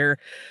disease vector,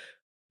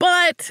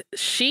 but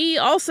she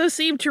also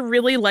seemed to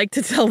really like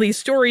to tell these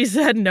stories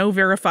that had no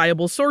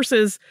verifiable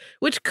sources,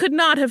 which could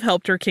not have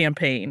helped her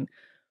campaign.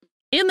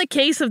 In the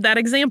case of that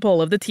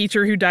example of the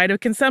teacher who died of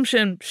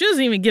consumption, she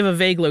doesn't even give a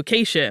vague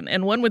location,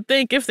 and one would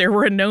think if there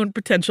were a known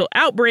potential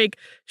outbreak,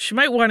 she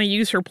might want to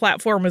use her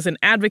platform as an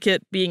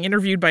advocate being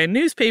interviewed by a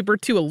newspaper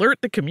to alert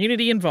the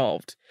community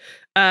involved.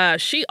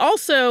 She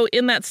also,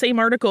 in that same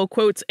article,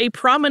 quotes a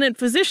prominent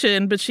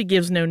physician, but she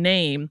gives no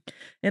name.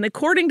 And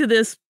according to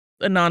this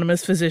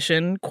anonymous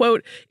physician,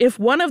 quote, if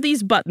one of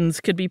these buttons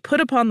could be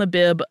put upon the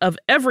bib of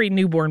every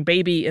newborn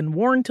baby and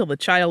worn till the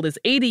child is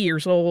 80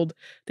 years old,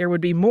 there would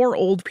be more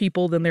old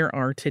people than there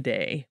are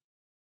today.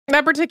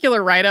 That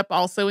particular write-up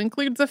also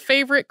includes a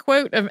favorite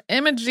quote of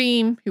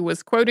Imogene, who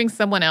was quoting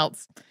someone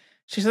else.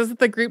 She says that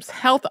the group's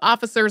health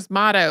officer's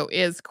motto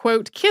is,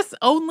 quote, kiss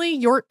only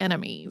your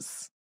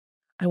enemies.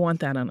 I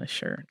want that on a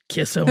shirt.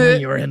 Kiss only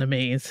your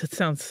enemies. It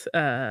sounds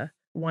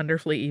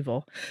wonderfully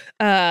evil.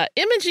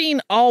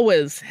 Imogene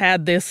always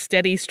had this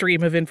steady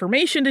stream of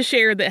information to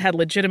share that had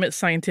legitimate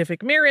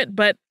scientific merit,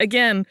 but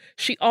again,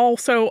 she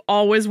also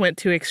always went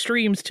to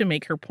extremes to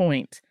make her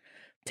point.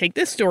 Take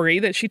this story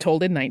that she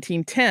told in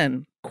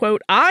 1910.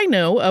 Quote, I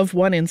know of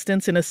one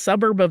instance in a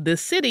suburb of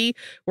this city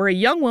where a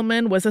young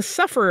woman was a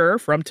sufferer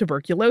from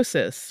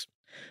tuberculosis.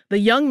 The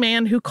young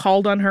man who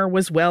called on her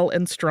was well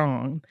and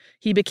strong.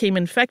 He became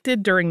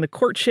infected during the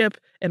courtship,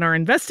 and our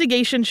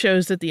investigation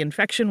shows that the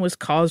infection was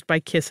caused by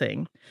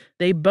kissing.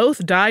 They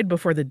both died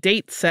before the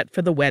date set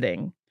for the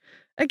wedding.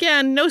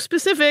 Again, no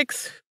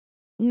specifics.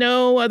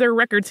 No other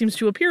record seems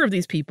to appear of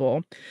these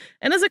people.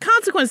 And as a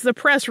consequence, the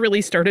press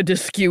really started to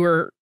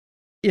skewer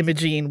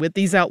Imogene with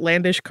these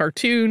outlandish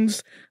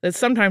cartoons that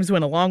sometimes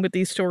went along with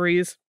these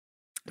stories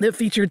that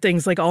featured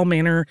things like all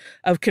manner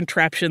of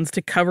contraptions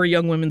to cover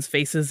young women's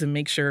faces and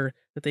make sure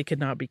that they could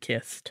not be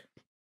kissed.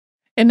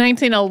 In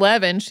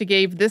 1911, she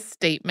gave this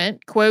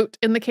statement, quote,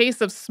 "In the case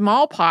of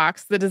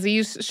smallpox, the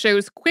disease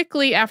shows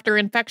quickly after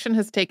infection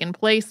has taken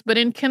place, but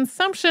in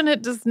consumption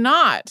it does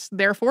not.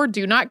 Therefore,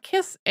 do not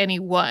kiss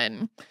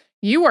anyone.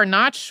 You are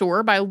not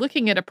sure by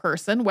looking at a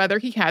person whether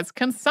he has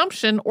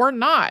consumption or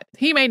not.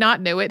 He may not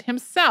know it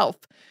himself.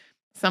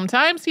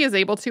 Sometimes he is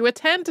able to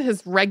attend to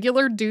his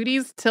regular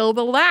duties till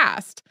the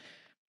last.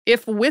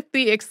 If with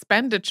the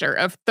expenditure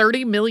of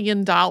 $30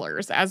 million,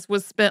 as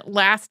was spent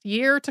last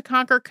year to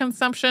conquer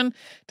consumption,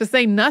 to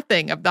say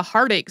nothing of the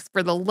heartaches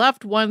for the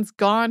loved ones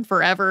gone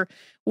forever,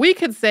 we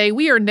could say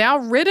we are now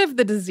rid of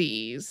the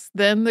disease,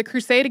 then the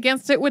crusade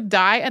against it would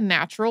die a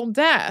natural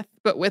death.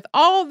 But with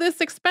all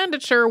this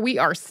expenditure, we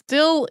are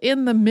still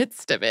in the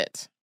midst of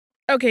it."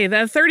 Okay,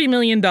 that $30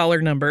 million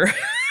number.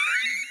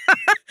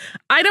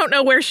 I don't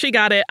know where she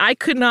got it. I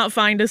could not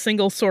find a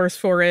single source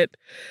for it.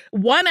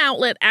 One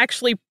outlet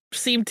actually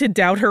seemed to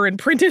doubt her and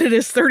printed it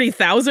as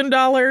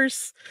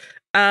 $30,000.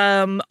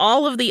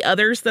 All of the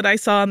others that I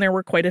saw, and there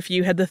were quite a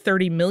few, had the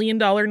 $30 million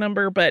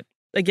number, but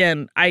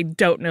again, I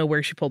don't know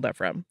where she pulled that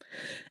from.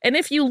 And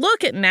if you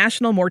look at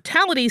national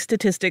mortality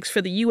statistics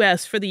for the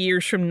U.S. for the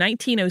years from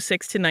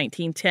 1906 to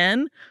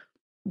 1910,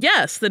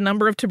 yes, the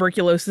number of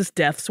tuberculosis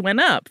deaths went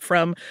up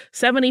from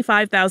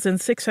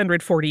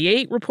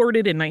 75,648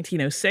 reported in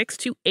 1906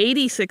 to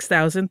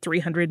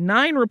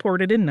 86,309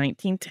 reported in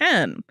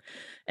 1910.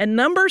 And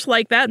numbers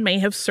like that may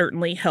have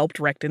certainly helped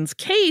Rechtin's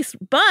case,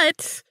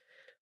 but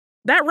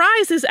that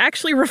rise is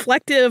actually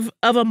reflective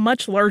of a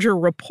much larger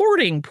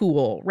reporting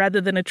pool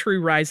rather than a true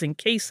rise in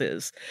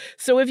cases.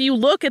 So if you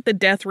look at the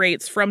death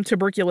rates from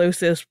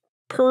tuberculosis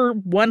per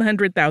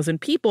 100,000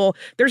 people,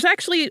 there's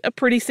actually a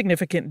pretty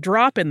significant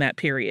drop in that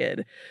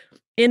period.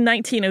 In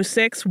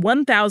 1906,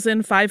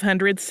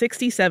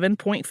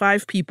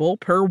 1,567.5 people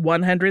per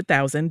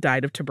 100,000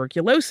 died of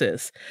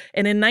tuberculosis.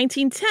 And in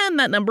 1910,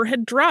 that number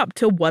had dropped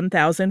to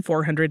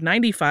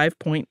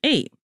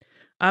 1,495.8.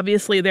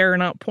 Obviously, there are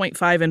not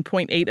 0.5 and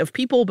 0.8 of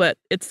people, but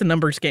it's the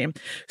numbers game.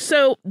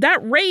 So that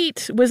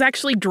rate was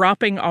actually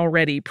dropping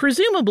already,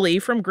 presumably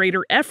from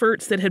greater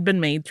efforts that had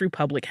been made through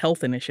public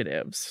health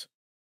initiatives.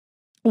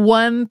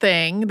 One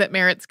thing that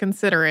merits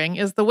considering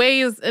is the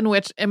ways in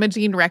which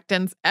Imogene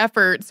Rechtin's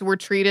efforts were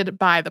treated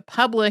by the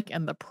public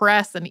and the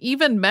press and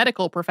even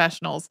medical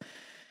professionals.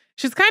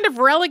 She's kind of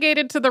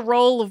relegated to the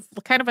role of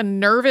kind of a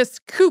nervous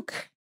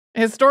kook.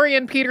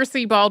 Historian Peter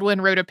C. Baldwin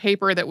wrote a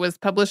paper that was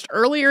published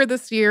earlier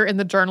this year in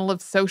the Journal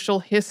of Social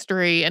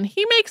History, and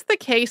he makes the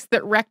case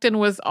that Rechtin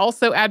was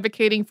also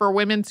advocating for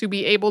women to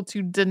be able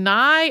to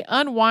deny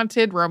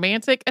unwanted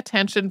romantic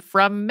attention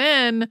from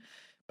men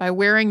by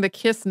wearing the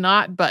kiss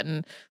not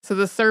button. So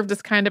this served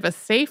as kind of a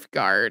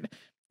safeguard.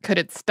 Could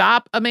it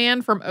stop a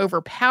man from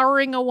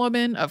overpowering a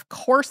woman? Of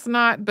course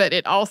not, but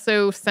it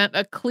also sent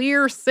a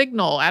clear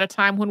signal at a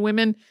time when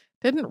women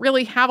didn't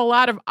really have a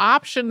lot of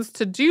options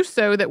to do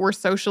so that were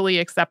socially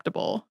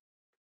acceptable.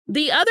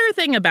 The other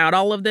thing about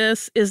all of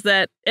this is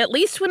that, at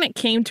least when it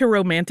came to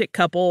romantic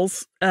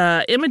couples,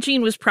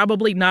 Imogene was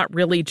probably not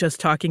really just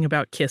talking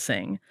about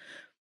kissing.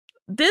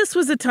 This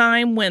was a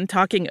time when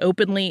talking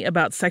openly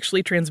about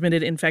sexually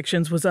transmitted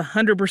infections was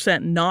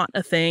 100% not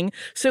a thing.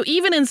 So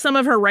even in some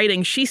of her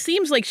writing, she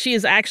seems like she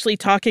is actually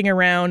talking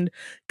around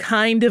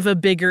kind of a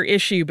bigger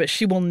issue, but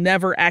she will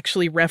never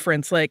actually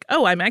reference like,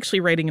 oh, I'm actually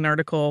writing an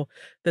article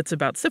that's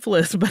about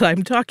syphilis, but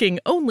I'm talking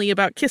only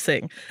about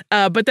kissing.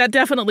 But that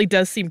definitely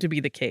does seem to be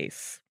the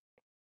case.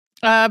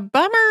 A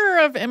bummer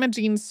of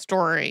Imogene's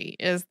story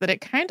is that it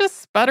kind of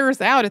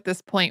sputters out at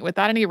this point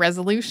without any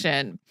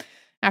resolution.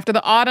 After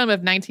the autumn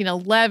of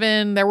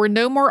 1911, there were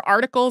no more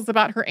articles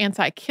about her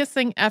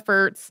anti-kissing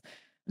efforts.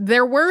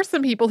 There were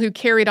some people who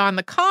carried on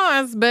the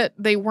cause, but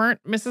they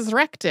weren't Mrs.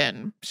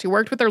 Rechtin. She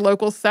worked with her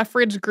local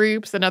suffrage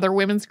groups and other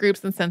women's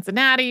groups in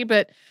Cincinnati,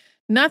 but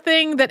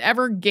nothing that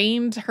ever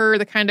gained her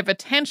the kind of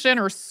attention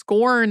or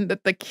scorn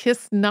that the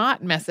kiss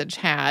not message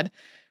had.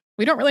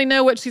 We don't really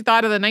know what she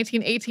thought of the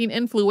 1918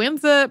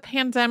 influenza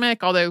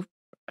pandemic, although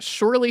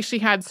surely she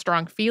had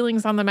strong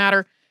feelings on the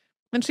matter.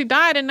 And she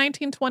died in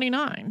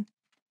 1929.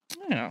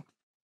 Yeah,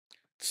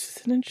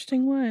 it's an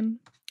interesting one.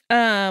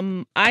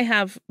 I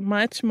have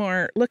much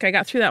more. Look, I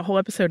got through that whole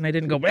episode and I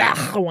didn't go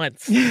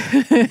once.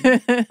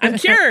 I'm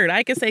cured.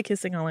 I can say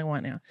kissing all I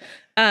want now.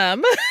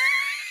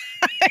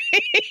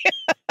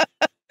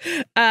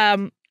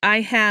 I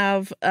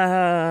have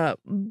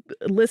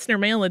listener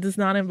mail that does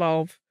not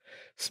involve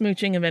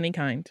smooching of any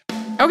kind.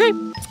 Okay.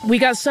 We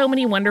got so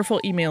many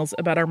wonderful emails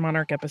about our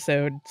Monarch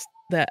episodes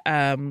that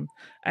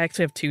I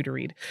actually have two to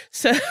read.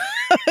 So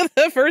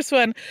the first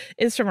one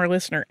is from our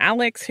listener,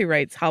 Alex, who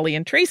writes, Holly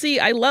and Tracy,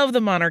 I love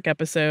the Monarch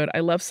episode. I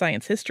love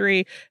science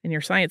history, and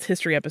your science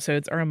history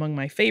episodes are among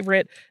my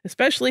favorite,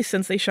 especially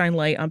since they shine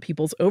light on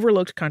people's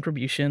overlooked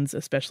contributions,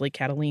 especially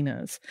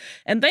Catalina's.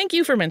 And thank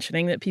you for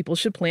mentioning that people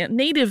should plant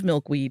native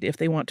milkweed if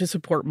they want to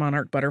support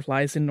monarch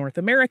butterflies in North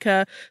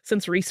America,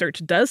 since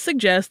research does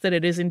suggest that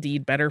it is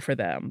indeed better for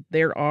them.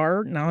 There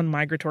are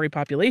non-migratory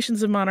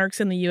populations of monarchs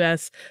in the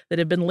U.S. that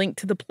have been linked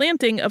to the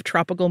planting of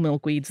tropical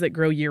milkweeds that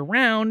grow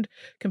year-round,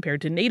 compared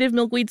to native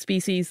milkweed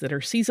species that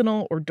are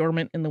seasonal or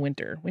dormant in the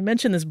winter. We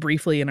mentioned this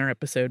briefly in our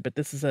episode, but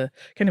this is a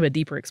kind of a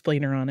deeper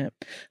explainer on it.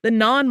 The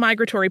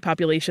non-migratory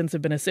populations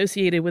have been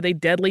associated with a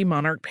deadly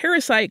monarch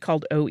parasite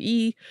called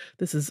OE.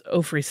 This is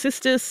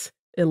Ophrysistis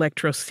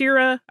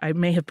electrocera. I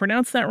may have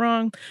pronounced that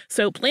wrong.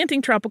 So planting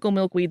tropical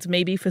milkweeds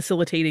may be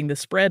facilitating the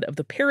spread of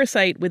the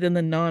parasite within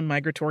the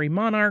non-migratory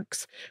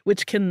monarchs,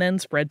 which can then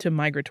spread to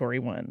migratory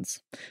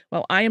ones.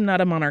 While I am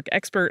not a monarch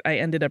expert, I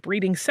ended up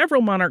reading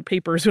several monarch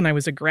papers when I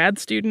was a grad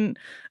student.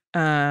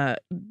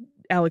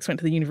 Alex went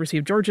to the University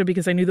of Georgia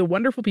because I knew the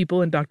wonderful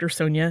people in Dr.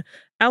 Sonia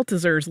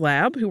Altazer's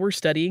lab who were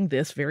studying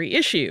this very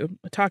issue.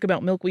 A talk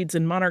about milkweeds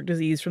and monarch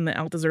disease from the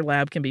Altazer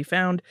lab can be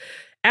found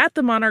at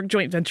the Monarch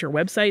Joint Venture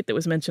website that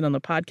was mentioned on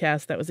the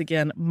podcast. That was,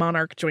 again,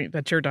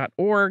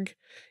 monarchjointventure.org.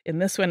 In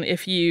this one,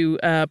 if you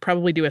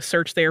probably do a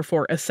search there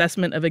for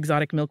assessment of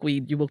exotic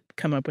milkweed, you will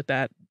come up with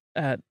that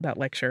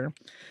lecture.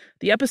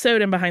 The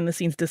episode and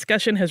behind-the-scenes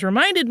discussion has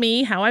reminded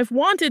me how I've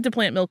wanted to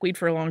plant milkweed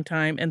for a long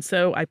time, and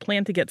so I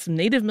plan to get some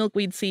native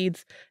milkweed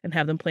seeds and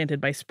have them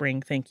planted by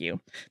spring. Thank you.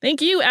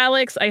 Thank you,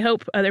 Alex. I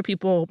hope other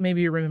people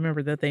maybe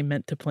remember that they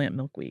meant to plant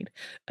milkweed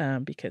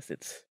because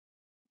it's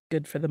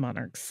good for the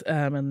monarchs.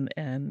 And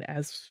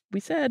as we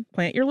said,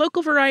 plant your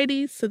local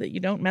varieties so that you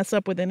don't mess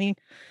up with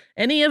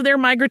any of their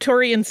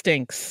migratory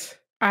instincts.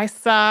 I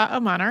saw a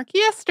monarch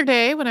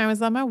yesterday when I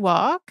was on my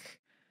walk.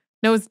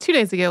 No, it was 2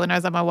 days ago when I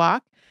was on my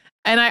walk.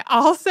 And I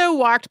also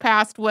walked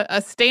past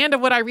a stand of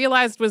what I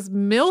realized was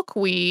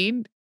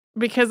milkweed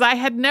because I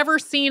had never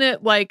seen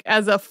it like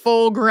as a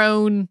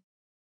full-grown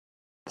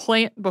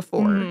plant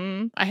before.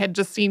 Mm-hmm. I had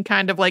just seen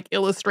kind of like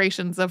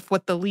illustrations of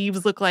what the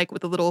leaves look like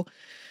with a little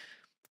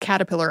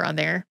caterpillar on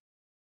there.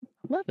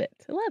 Love it.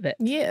 I love it.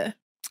 Yeah.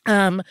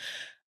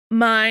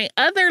 My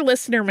other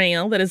listener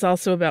mail that is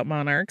also about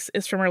monarchs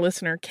is from our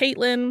listener,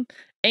 Caitlin.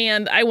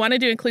 And I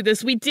wanted to include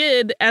this. We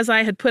did, as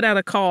I had put out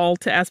a call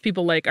to ask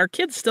people, like, are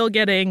kids still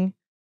getting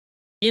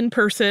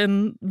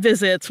in-person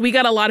visits? We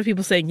got a lot of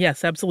people saying,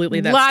 yes, absolutely.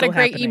 That's a lot still of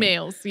great happening.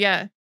 emails.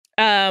 Yeah.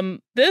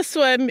 This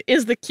one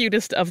is the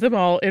cutest of them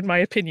all, in my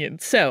opinion.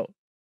 So,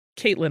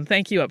 Caitlin,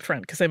 thank you up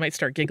front, because I might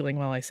start giggling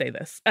while I say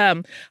this.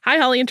 Hi,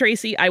 Holly and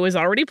Tracy. I was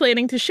already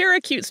planning to share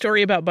a cute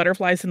story about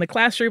butterflies in the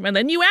classroom, and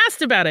then you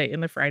asked about it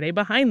in the Friday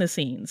Behind the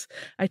Scenes.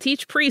 I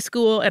teach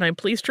preschool, and I'm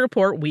pleased to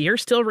report we are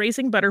still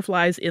raising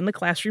butterflies in the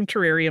classroom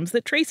terrariums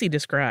that Tracy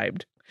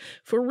described.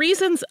 For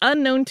reasons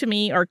unknown to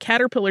me, our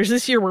caterpillars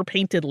this year were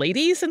painted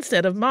ladies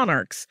instead of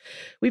monarchs.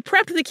 We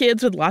prepped the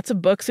kids with lots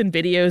of books and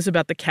videos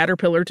about the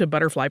caterpillar to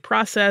butterfly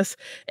process,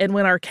 and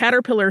when our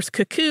caterpillars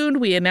cocooned,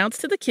 we announced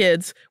to the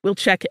kids we'll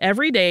check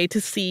every day to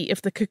see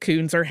if the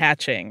cocoons are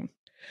hatching.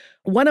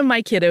 One of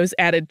my kiddos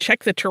added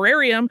check the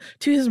terrarium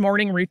to his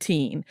morning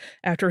routine.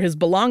 After his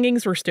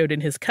belongings were stowed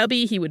in his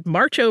cubby, he would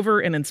march over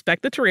and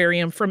inspect the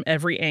terrarium from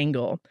every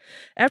angle.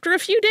 After a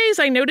few days,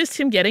 I noticed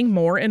him getting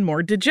more and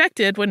more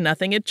dejected when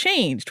nothing had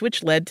changed,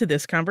 which led to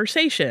this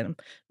conversation.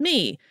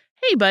 Me: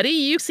 hey, buddy,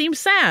 you seem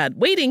sad.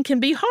 Waiting can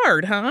be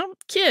hard, huh?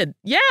 Kid: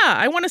 yeah,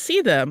 I want to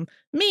see them.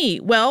 Me: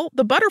 well,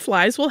 the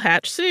butterflies will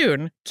hatch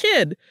soon.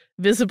 Kid,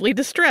 visibly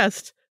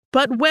distressed: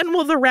 but when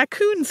will the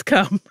raccoons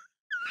come?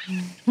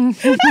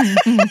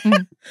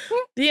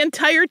 The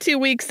entire 2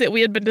 weeks that we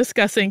had been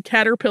discussing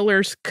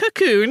caterpillars,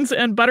 cocoons,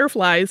 and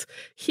butterflies,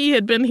 he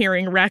had been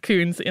hearing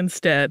raccoons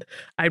instead.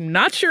 I'm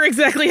not sure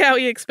exactly how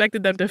he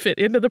expected them to fit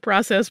into the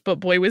process, but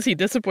boy, was he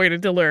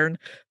disappointed to learn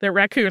that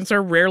raccoons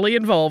are rarely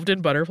involved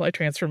in butterfly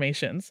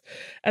transformations.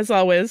 As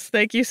always,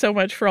 thank you so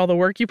much for all the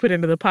work you put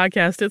into the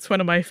podcast. It's one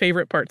of my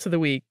favorite parts of the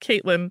week.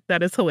 Caitlin,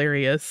 that is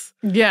hilarious.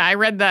 Yeah, I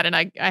read that and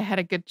I had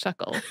a good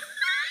chuckle.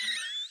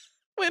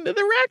 When do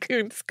the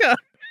raccoons come?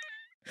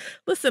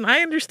 Listen, I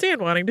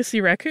understand wanting to see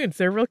raccoons.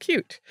 They're real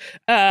cute.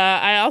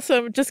 I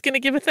also am just going to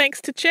give a thanks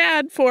to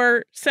Chad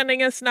for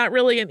sending us not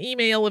really an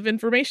email of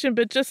information,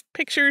 but just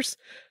pictures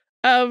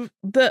of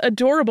the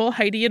adorable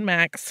Heidi and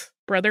Max,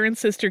 brother and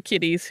sister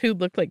kitties who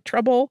look like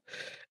trouble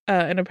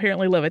and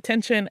apparently love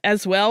attention,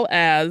 as well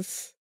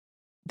as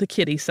the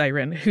kitty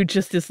Siren, who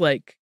just is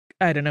like,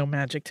 I don't know,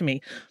 magic to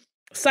me.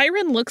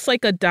 Siren looks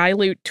like a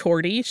dilute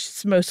tortie.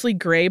 She's mostly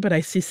gray, but I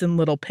see some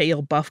little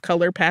pale buff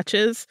color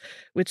patches,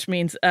 which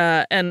means,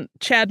 and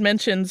Chad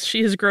mentions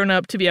she has grown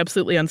up to be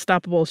absolutely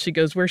unstoppable. She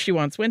goes where she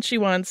wants, when she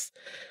wants.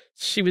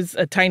 She was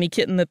a tiny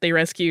kitten that they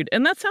rescued,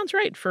 and that sounds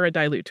right for a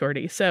dilute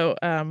tortie. So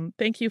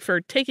thank you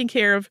for taking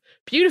care of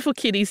beautiful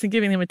kitties and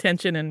giving them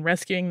attention and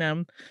rescuing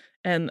them,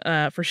 and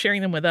for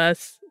sharing them with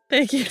us.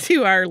 Thank you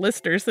to our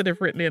listeners that have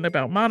written in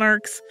about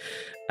monarchs.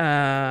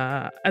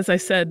 As I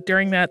said,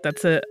 during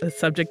that's a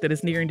subject that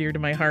is near and dear to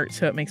my heart,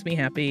 so it makes me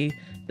happy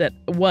that,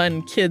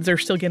 one, kids are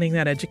still getting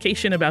that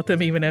education about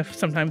them, even if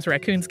sometimes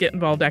raccoons get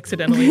involved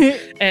accidentally,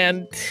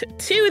 and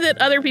two, that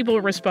other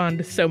people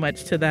respond so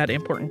much to that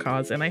important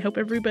cause, and I hope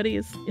everybody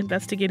is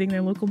investigating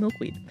their local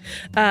milkweed.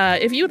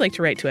 If you would like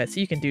to write to us,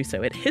 you can do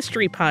so at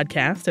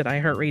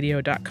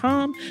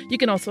historypodcast@iHeartRadio.com. You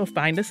can also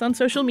find us on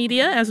social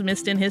media as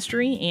Missed in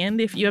History, and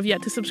if you have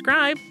yet to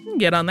subscribe,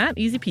 get on that,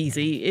 easy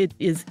peasy. It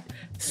is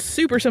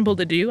super simple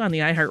to do on the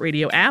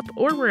iHeartRadio app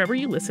or wherever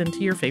you listen to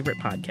your favorite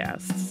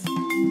podcasts.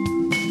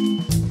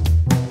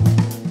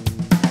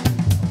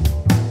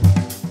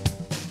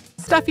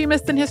 Stuff You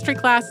Missed in History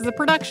Class is a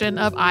production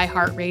of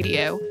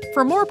iHeartRadio.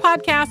 For more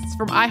podcasts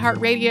from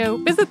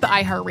iHeartRadio, visit the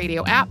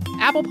iHeartRadio app,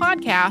 Apple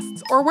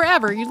Podcasts, or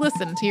wherever you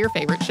listen to your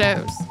favorite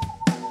shows.